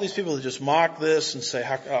 So all these people that just mock this and say,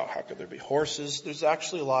 how could there be horses? There's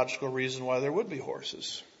actually a logical reason why there would be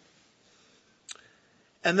horses.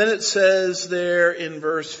 And then it says there in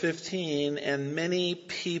verse 15, and many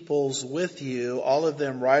peoples with you, all of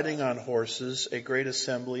them riding on horses, a great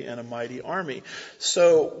assembly and a mighty army.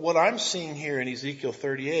 So what I'm seeing here in Ezekiel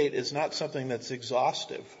 38 is not something that's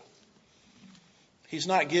exhaustive. He's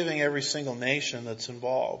not giving every single nation that's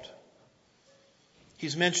involved.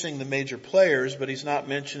 He's mentioning the major players, but he's not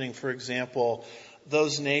mentioning, for example,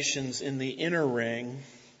 those nations in the inner ring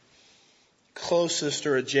closest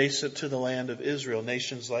or adjacent to the land of Israel,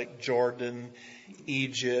 nations like Jordan,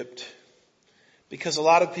 Egypt, because a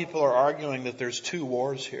lot of people are arguing that there's two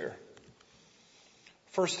wars here.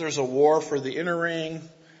 First, there's a war for the inner ring.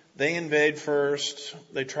 They invade first.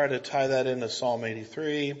 They try to tie that into Psalm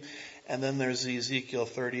 83. And then there's the Ezekiel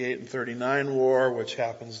 38 and 39 war, which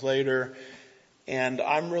happens later. And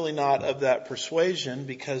I'm really not of that persuasion,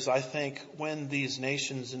 because I think when these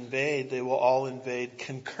nations invade, they will all invade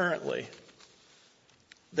concurrently.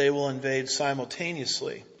 They will invade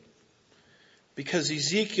simultaneously. Because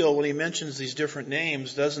Ezekiel, when he mentions these different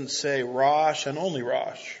names, doesn't say Rosh and only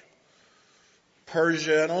Rosh,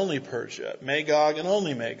 Persia and only Persia, Magog and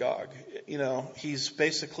only Magog. He's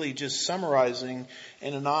basically just summarizing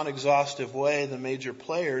in a non-exhaustive way the major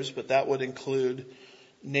players, but that would include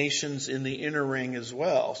nations in the inner ring as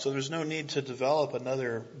well. So there's no need to develop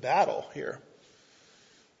another battle here.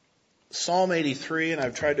 Psalm 83, and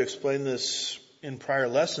I've tried to explain this in prior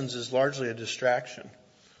lessons, is largely a distraction.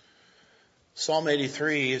 Psalm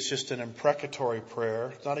 83 is just an imprecatory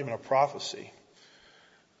prayer. It's not even a prophecy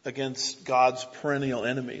against God's perennial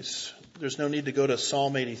enemies. There's no need to go to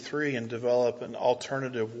Psalm 83 and develop an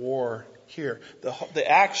alternative war here. The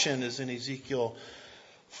action is in Ezekiel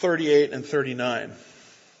 38 and 39.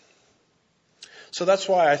 So that's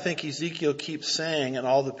why I think Ezekiel keeps saying, and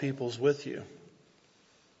all the peoples with you.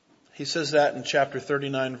 He says that in chapter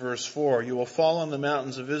 39 verse 4. You will fall on the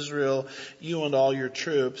mountains of Israel, you and all your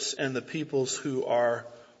troops, and the peoples who are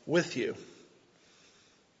with you.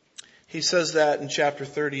 He says that in chapter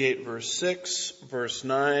 38 verse 6, verse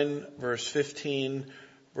 9, verse 15,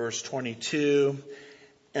 verse 22,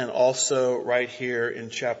 and also right here in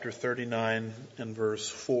chapter 39 and verse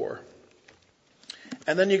 4.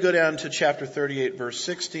 And then you go down to chapter 38 verse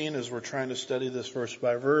 16 as we're trying to study this verse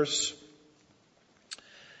by verse.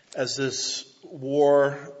 As this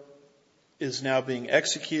war is now being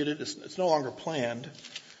executed, it's no longer planned.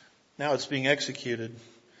 Now it's being executed.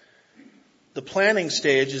 The planning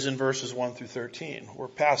stage is in verses 1 through 13. We're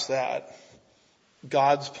past that.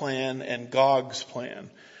 God's plan and Gog's plan.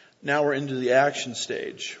 Now we're into the action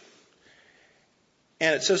stage.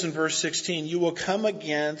 And it says in verse 16, you will come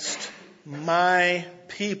against my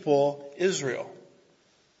people Israel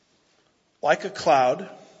like a cloud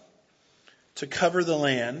to cover the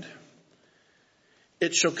land.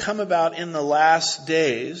 It shall come about in the last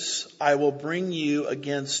days, I will bring you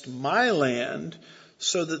against my land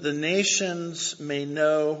so that the nations may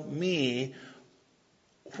know me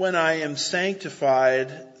when I am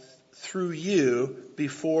sanctified through you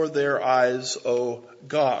before their eyes, O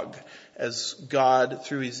Gog. As God,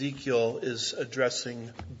 through Ezekiel, is addressing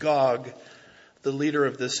Gog, the leader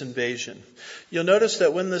of this invasion. You'll notice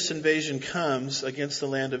that when this invasion comes against the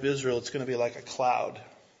land of Israel, it's going to be like a cloud.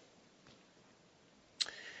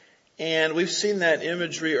 And we've seen that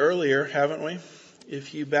imagery earlier, haven't we?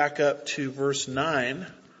 If you back up to verse 9,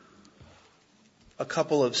 a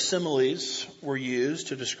couple of similes were used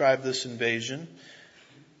to describe this invasion.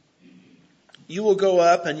 You will go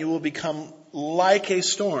up and you will become like a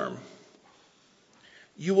storm.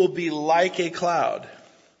 You will be like a cloud.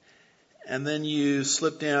 And then you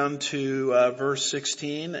slip down to verse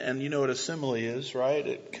 16, and you know what a simile is, right?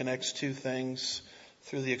 It connects two things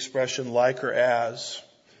through the expression like or as.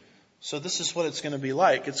 So this is what it's going to be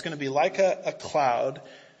like. It's going to be like a cloud.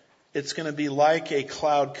 It's going to be like a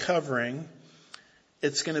cloud covering.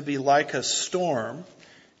 It's going to be like a storm.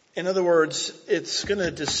 In other words, it's going to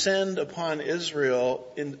descend upon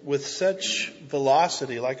Israel with such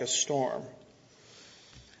velocity, like a storm,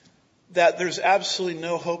 that there's absolutely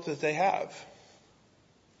no hope that they have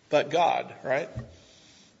but God, right?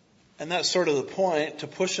 And that's sort of the point, to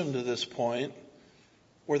push them to this point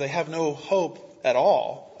where they have no hope at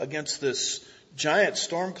all against this giant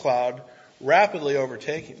storm cloud rapidly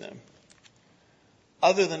overtaking them,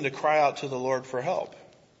 other than to cry out to the Lord for help.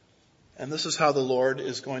 And this is how the Lord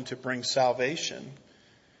is going to bring salvation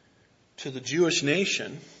to the Jewish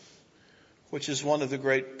nation, which is one of the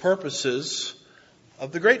great purposes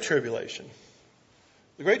of the Great Tribulation.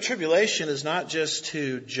 The Great Tribulation is not just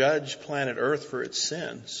to judge planet Earth for its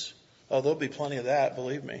sins. Oh, there'll be plenty of that,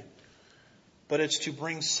 believe me. But it's to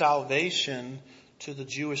bring salvation to the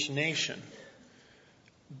Jewish nation.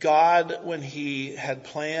 God, when He had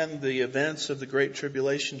planned the events of the Great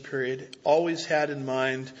Tribulation period, always had in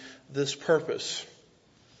mind this purpose.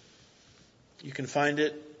 You can find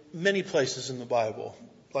it many places in the Bible,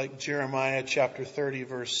 like Jeremiah chapter 30,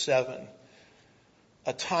 verse 7.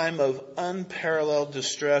 A time of unparalleled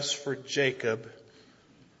distress for Jacob.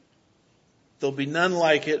 There'll be none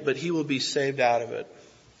like it, but he will be saved out of it.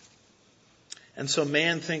 And so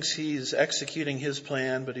man thinks he's executing his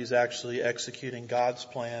plan, but he's actually executing God's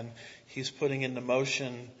plan. He's putting into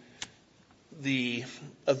motion the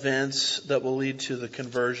events that will lead to the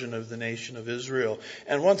conversion of the nation of Israel.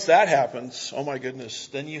 And once that happens, oh my goodness,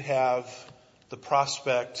 then you have the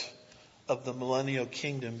prospect of the millennial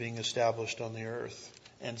kingdom being established on the earth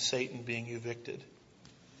and Satan being evicted.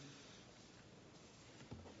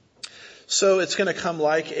 So it's going to come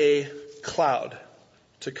like a cloud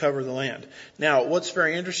to cover the land. Now, what's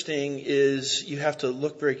very interesting is you have to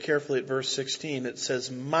look very carefully at verse 16. It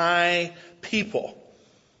says, my people,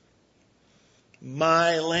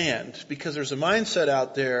 my land, because there's a mindset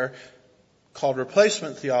out there called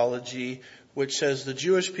replacement theology, which says the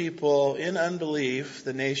Jewish people in unbelief,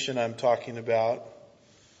 the nation I'm talking about,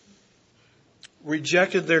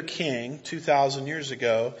 rejected their king 2,000 years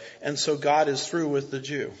ago, and so God is through with the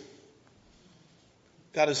Jew.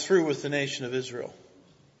 God is through with the nation of Israel.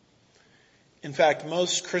 In fact,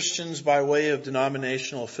 most Christians by way of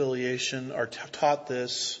denominational affiliation are taught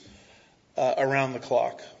this around the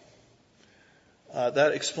clock.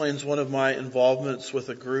 That explains one of my involvements with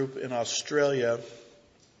a group in Australia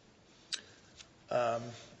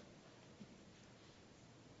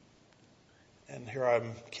and here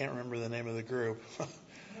can't remember the name of the group.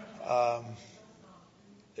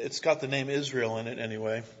 It's got the name Israel in it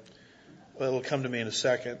anyway. Well, it'll come to me in a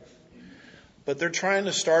second. But they're trying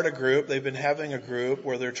to start a group. They've been having a group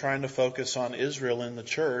where they're trying to focus on Israel in the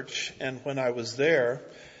church. And when I was there,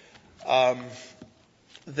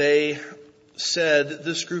 they said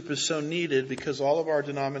this group is so needed because all of our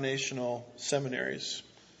denominational seminaries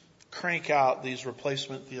crank out these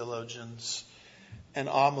replacement theologians and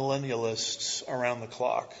amillennialists around the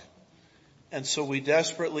clock. And so we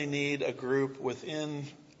desperately need a group within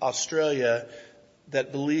Australia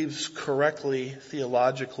that believes correctly,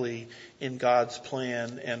 theologically, in God's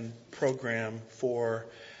plan and program for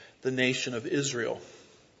the nation of Israel.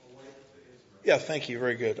 Yeah, thank you.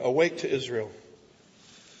 Very good. Awake to Israel.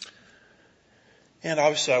 And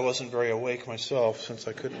obviously I wasn't very awake myself since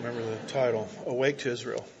I couldn't remember the title. Awake to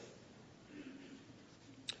Israel.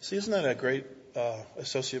 See, isn't that a great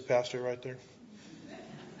associate pastor right there?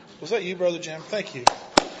 Was that you, Brother Jim? Thank you.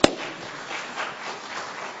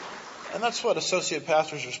 And that's what associate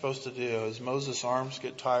pastors are supposed to do. As Moses' arms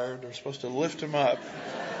get tired, they're supposed to lift him up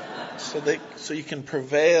so you can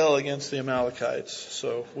prevail against the Amalekites.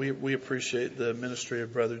 So we appreciate the ministry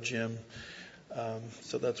of Brother Jim.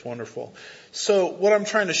 So that's wonderful. So what I'm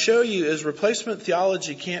trying to show you is replacement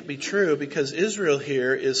theology can't be true because Israel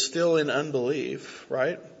here is still in unbelief,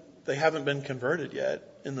 right? They haven't been converted yet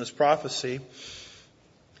in this prophecy.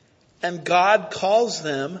 And God calls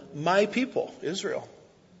them my people, Israel.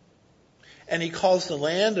 And He calls the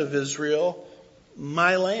land of Israel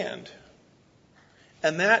my land.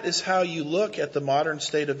 And that is how you look at the modern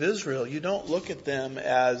state of Israel. You don't look at them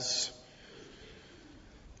as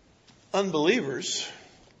unbelievers.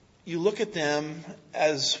 You look at them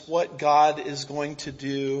as what God is going to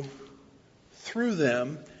do through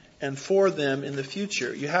them and for them in the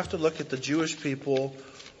future. You have to look at the Jewish people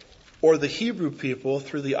or the Hebrew people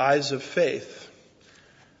through the eyes of faith.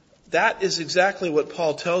 That is exactly what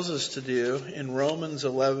Paul tells us to do in Romans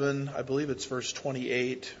 11, I believe it's verse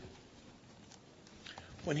 28.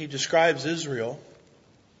 When he describes Israel,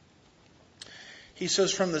 he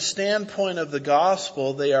says, from the standpoint of the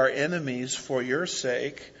gospel, they are enemies for your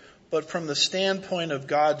sake. But from the standpoint of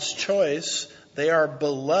God's choice, they are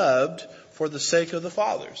beloved for the sake of the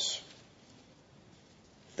fathers.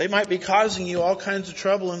 They might be causing you all kinds of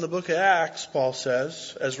trouble in the book of Acts, Paul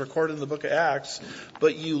says, as recorded in the book of Acts,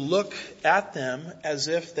 but you look at them as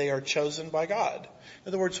if they are chosen by God. In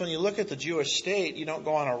other words, when you look at the Jewish state, you don't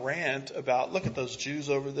go on a rant about, look at those Jews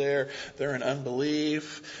over there, they're in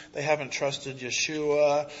unbelief, they haven't trusted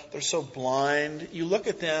Yeshua, they're so blind. You look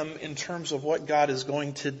at them in terms of what God is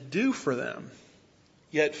going to do for them,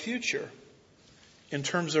 yet future, in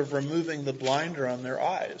terms of removing the blinder on their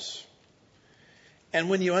eyes. And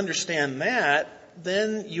when you understand that,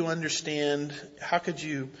 then you understand how could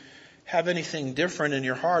you have anything different in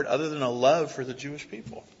your heart other than a love for the Jewish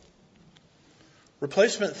people.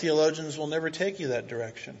 Replacement theologians will never take you that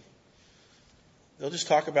direction. They'll just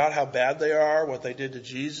talk about how bad they are, what they did to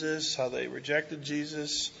Jesus, how they rejected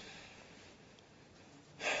Jesus.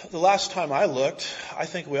 The last time I looked, I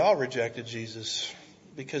think we all rejected Jesus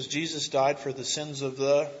because Jesus died for the sins of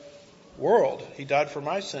the world. He died for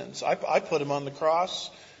my sins. I put Him on the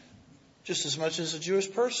cross just as much as a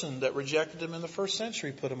Jewish person that rejected Him in the first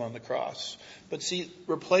century put Him on the cross. But see,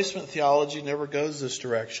 replacement theology never goes this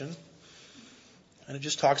direction. And it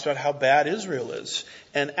just talks about how bad Israel is.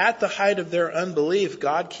 And at the height of their unbelief,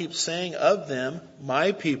 God keeps saying of them,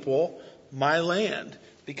 my people, my land,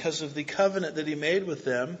 because of the covenant that He made with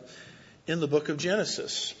them in the book of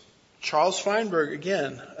Genesis. Charles Feinberg,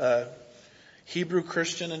 again, Hebrew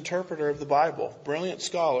Christian interpreter of the Bible, brilliant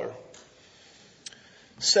scholar,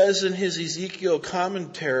 says in his Ezekiel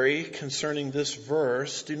commentary concerning this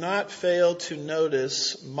verse, do not fail to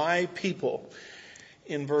notice my people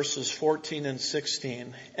in verses 14 and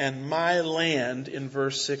 16 and my land in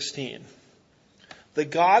verse 16. The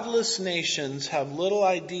godless nations have little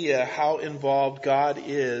idea how involved God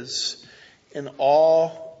is in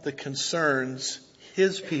all that concerns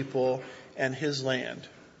His people and His land.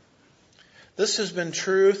 This has been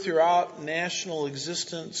true throughout national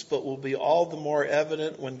existence, but will be all the more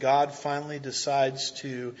evident when God finally decides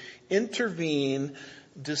to intervene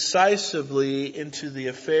decisively into the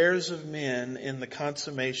affairs of men in the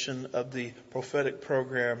consummation of the prophetic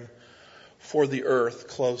program for the earth,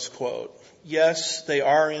 close quote. Yes, they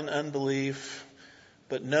are in unbelief,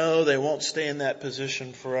 but no, they won't stay in that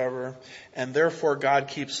position forever. And therefore God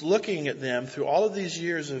keeps looking at them through all of these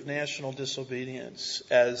years of national disobedience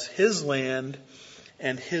as His land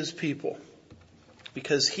and His people.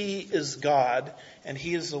 Because He is God and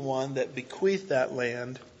He is the one that bequeathed that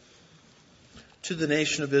land to the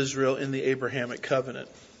nation of Israel in the Abrahamic covenant.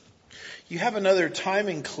 You have another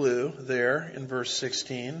timing clue there in verse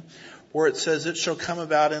 16 where it says it shall come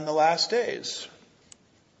about in the last days.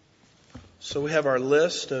 So we have our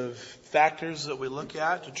list of factors that we look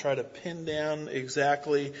at to try to pin down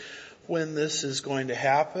exactly when this is going to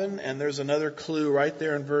happen. And there's another clue right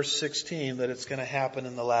there in verse 16 that it's going to happen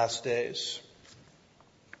in the last days.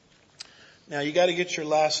 Now you got to get your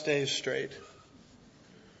last days straight.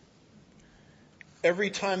 Every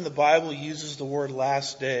time the Bible uses the word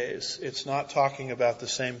last days, it's not talking about the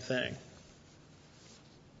same thing.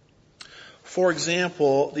 For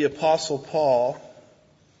example, the Apostle Paul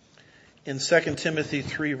in 2 Timothy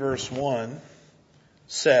 3 verse 1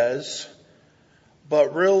 says,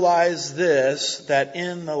 "But realize this, that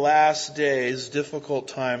in the last days difficult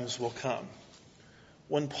times will come."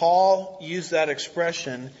 When Paul used that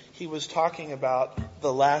expression, he was talking about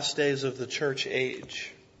the last days of the church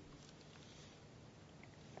age.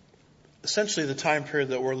 Essentially the time period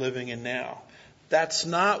that we're living in now. That's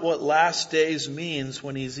not what last days means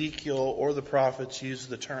when Ezekiel or the prophets use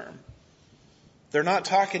the term. They're not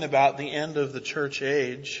talking about the end of the church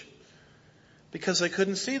age because they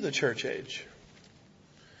couldn't see the church age.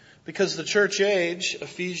 Because the church age,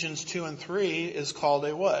 Ephesians 2 and 3, is called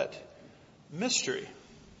a what? Mystery.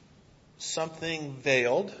 Something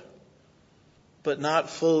veiled, but not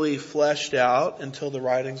fully fleshed out until the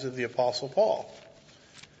writings of the Apostle Paul.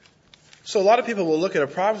 So a lot of people will look at a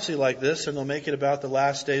prophecy like this and they'll make it about the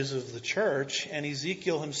last days of the church, and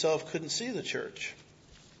Ezekiel himself couldn't see the church.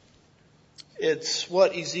 It's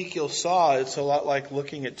what Ezekiel saw. It's a lot like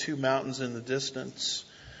looking at two mountains in the distance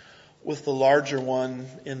with the larger one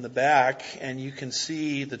in the back, and you can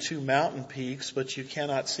see the two mountain peaks, but you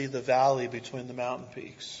cannot see the valley between the mountain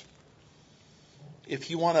peaks.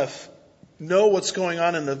 If you want to know what's going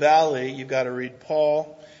on in the valley, you've got to read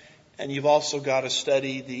Paul, and you've also got to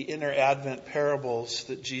study the inner Advent parables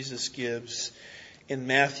that Jesus gives in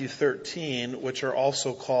Matthew 13, which are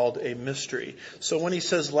also called a mystery. So when he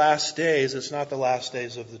says last days, it's not the last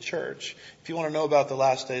days of the church. If you want to know about the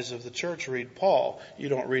last days of the church, read Paul. You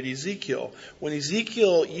don't read Ezekiel. When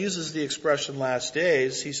Ezekiel uses the expression last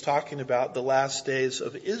days, he's talking about the last days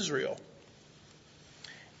of Israel.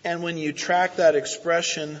 And when you track that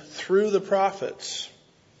expression through the prophets,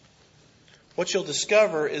 what you'll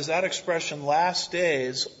discover is that expression last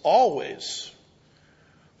days always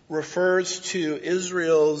refers to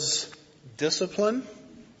Israel's discipline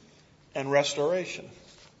and restoration.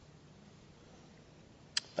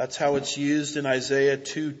 That's how it's used in Isaiah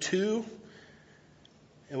 2:2.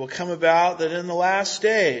 It will come about that in the last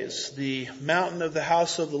days, the mountain of the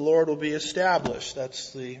house of the Lord will be established.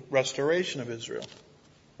 That's the restoration of Israel.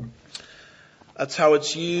 That's how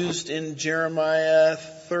it's used in Jeremiah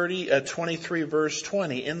 23 verse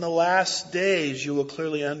 20. In the last days you will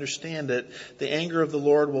clearly understand it. The anger of the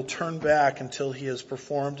Lord will turn back until he has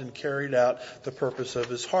performed and carried out the purpose of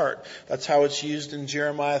his heart. That's how it's used in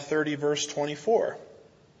Jeremiah 30 verse 24.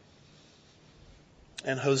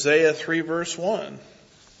 And Hosea 3 verse 1.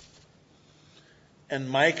 And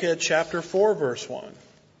Micah chapter 4 verse 1.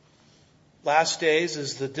 Last days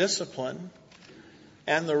is the discipline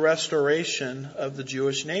and the restoration of the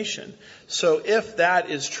Jewish nation. So if that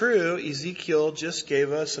is true, Ezekiel just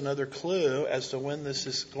gave us another clue as to when this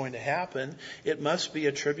is going to happen. It must be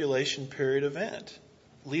a tribulation period event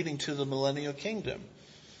leading to the millennial kingdom.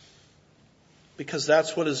 Because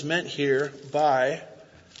that's what is meant here by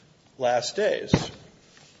last days.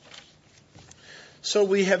 So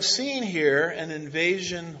we have seen here an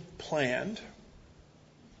invasion planned,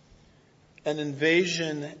 an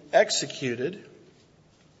invasion executed,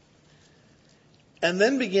 and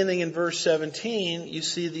then beginning in verse 17, you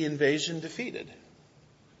see the invasion defeated.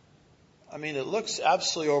 I mean, it looks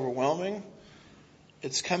absolutely overwhelming.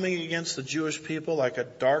 It's coming against the Jewish people like a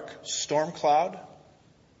dark storm cloud.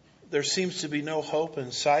 There seems to be no hope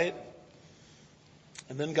in sight.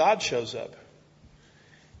 And then God shows up.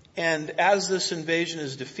 And as this invasion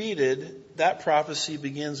is defeated, that prophecy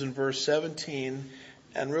begins in verse 17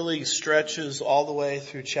 and really stretches all the way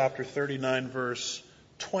through chapter 39, verse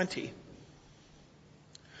 20.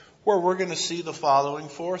 Where we're going to see the following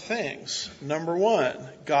four things. Number one,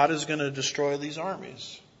 God is going to destroy these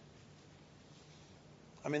armies.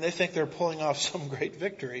 I mean, they think they're pulling off some great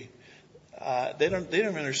victory. They don't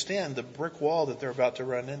understand the brick wall that they're about to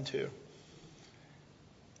run into.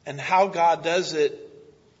 And how God does it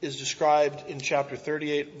is described in chapter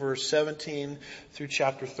 38, verse 17 through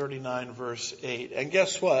chapter 39, verse 8. And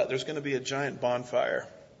guess what? There's going to be a giant bonfire.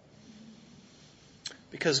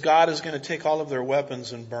 Because God is going to take all of their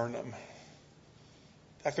weapons and burn them.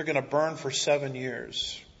 In fact, they're going to burn for 7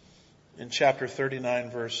 years. in chapter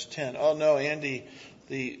 39, verse 10. Oh no, Andy,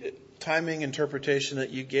 the timing interpretation that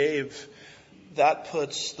you gave, that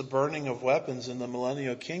puts the burning of weapons in the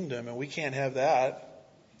millennial kingdom, and we can't have that.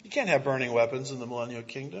 You can't have burning weapons in the millennial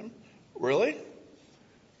kingdom. Really?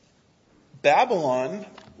 Babylon,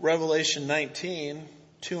 Revelation 19,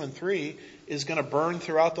 2 and 3, is going to burn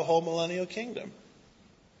throughout the whole millennial kingdom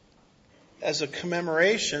as a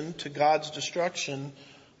commemoration to God's destruction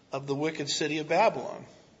of the wicked city of Babylon.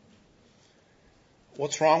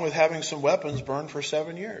 What's wrong with having some weapons burned for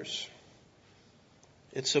 7 years?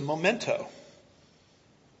 It's a memento.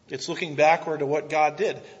 It's looking backward to what God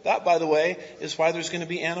did. That, by the way, is why there's going to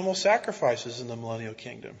be animal sacrifices in the millennial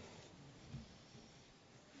kingdom.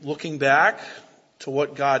 Looking back to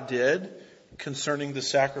what God did concerning the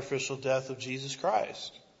sacrificial death of Jesus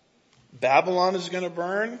Christ. Babylon is going to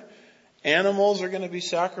burn. Animals are going to be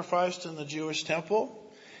sacrificed in the Jewish temple.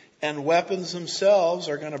 And weapons themselves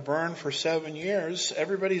are going to burn for 7 years.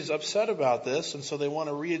 Everybody's upset about this, and so they want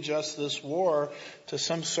to readjust this war to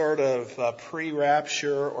some sort of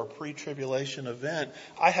pre-rapture or pre-tribulation event.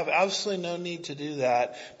 I have absolutely no need to do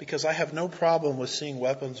that because I have no problem with seeing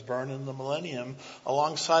weapons burn in the millennium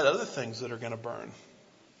alongside other things that are going to burn.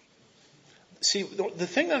 See, the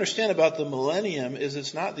thing to understand about the millennium is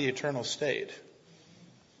it's not the eternal state.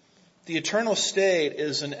 The eternal state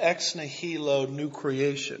is an ex nihilo new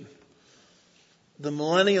creation. The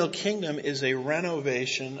millennial kingdom is a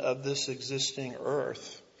renovation of this existing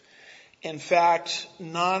earth. In fact,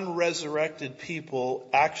 non-resurrected people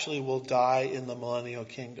actually will die in the millennial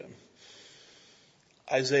kingdom.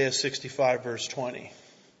 Isaiah 65 verse 20.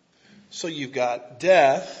 So you've got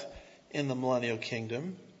death in the millennial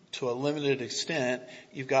kingdom. To a limited extent,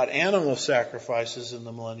 you've got animal sacrifices in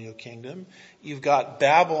the millennial kingdom. You've got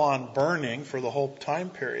Babylon burning for the whole time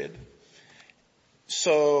period.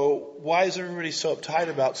 So why is everybody so uptight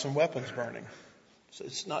about some weapons burning? So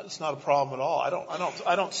it's not a problem at all.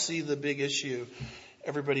 I don't see the big issue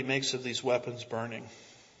everybody makes of these weapons burning.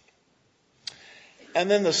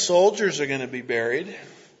 And then the soldiers are going to be buried.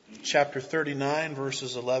 Chapter 39,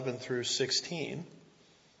 verses 11 through 16.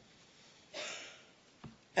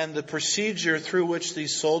 And the procedure through which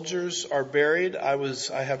these soldiers are buried, I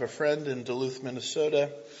have a friend in Duluth, Minnesota.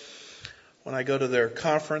 When I go to their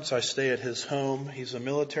conference, I stay at his home. He's a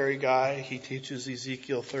military guy. He teaches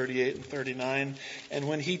Ezekiel 38 and 39. And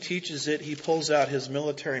when he teaches it, he pulls out his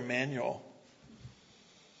military manual,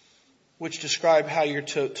 which describe how you're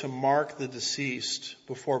to mark the deceased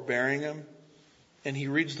before burying him. And he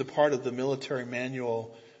reads the part of the military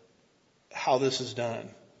manual, how this is done.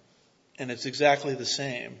 And it's exactly the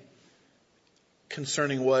same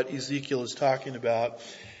concerning what Ezekiel is talking about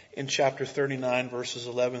in chapter 39, verses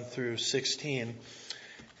 11 through 16.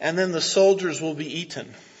 And then the soldiers will be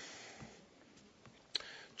eaten.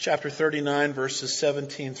 Chapter 39, verses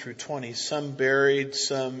 17 through 20. Some buried,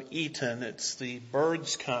 some eaten. It's the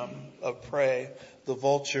birds come of prey, the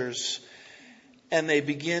vultures, and they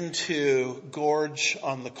begin to gorge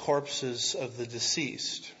on the corpses of the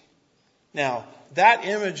deceased. Now, that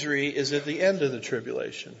imagery is at the end of the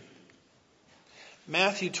tribulation.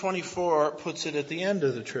 Matthew 24 puts it at the end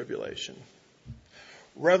of the tribulation.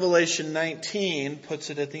 Revelation 19 puts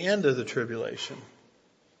it at the end of the tribulation.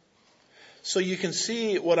 So you can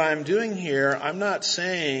see what I'm doing here. I'm not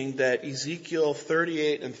saying that Ezekiel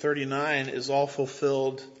 38 and 39 is all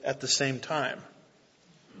fulfilled at the same time.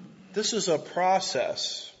 This is a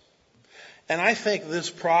process. And I think this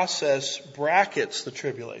process brackets the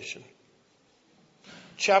tribulation.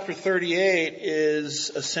 Chapter 38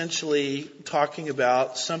 is essentially talking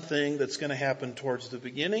about something that's going to happen towards the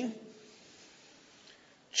beginning.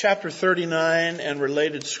 Chapter 39 and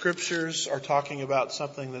related scriptures are talking about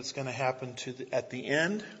something that's going to happen at the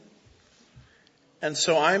end. And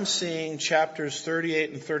so I'm seeing chapters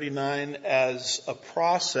 38 and 39 as a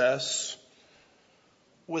process,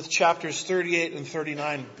 with chapters 38 and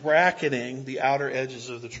 39 bracketing the outer edges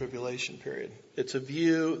of the tribulation period. It's a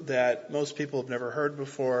view that most people have never heard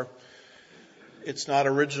before. It's not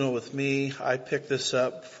original with me. I picked this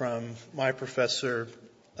up from my professor,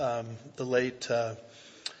 the late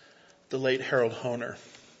Harold Hoehner.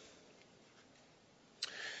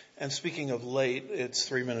 And speaking of late, it's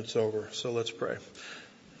 3 minutes over, so let's pray.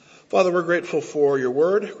 Father, we're grateful for your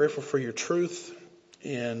word, grateful for your truth,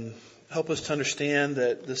 and help us to understand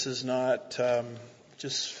that this is not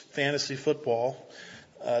just fantasy football.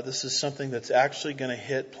 This is something that's actually going to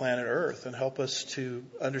hit planet Earth, and help us to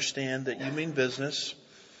understand that you mean business.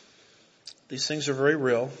 These things are very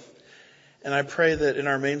real. And I pray that in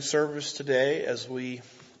our main service today, as we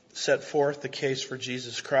set forth the case for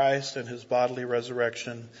Jesus Christ and his bodily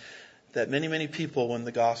resurrection, that many, many people, when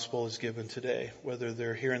the gospel is given today, whether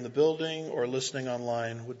they're here in the building or listening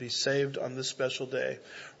online, would be saved on this special day,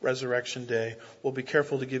 Resurrection Day. We'll be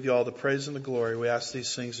careful to give you all the praise and the glory. We ask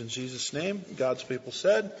these things in Jesus' name. God's people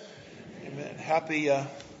said, amen. Happy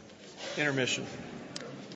intermission.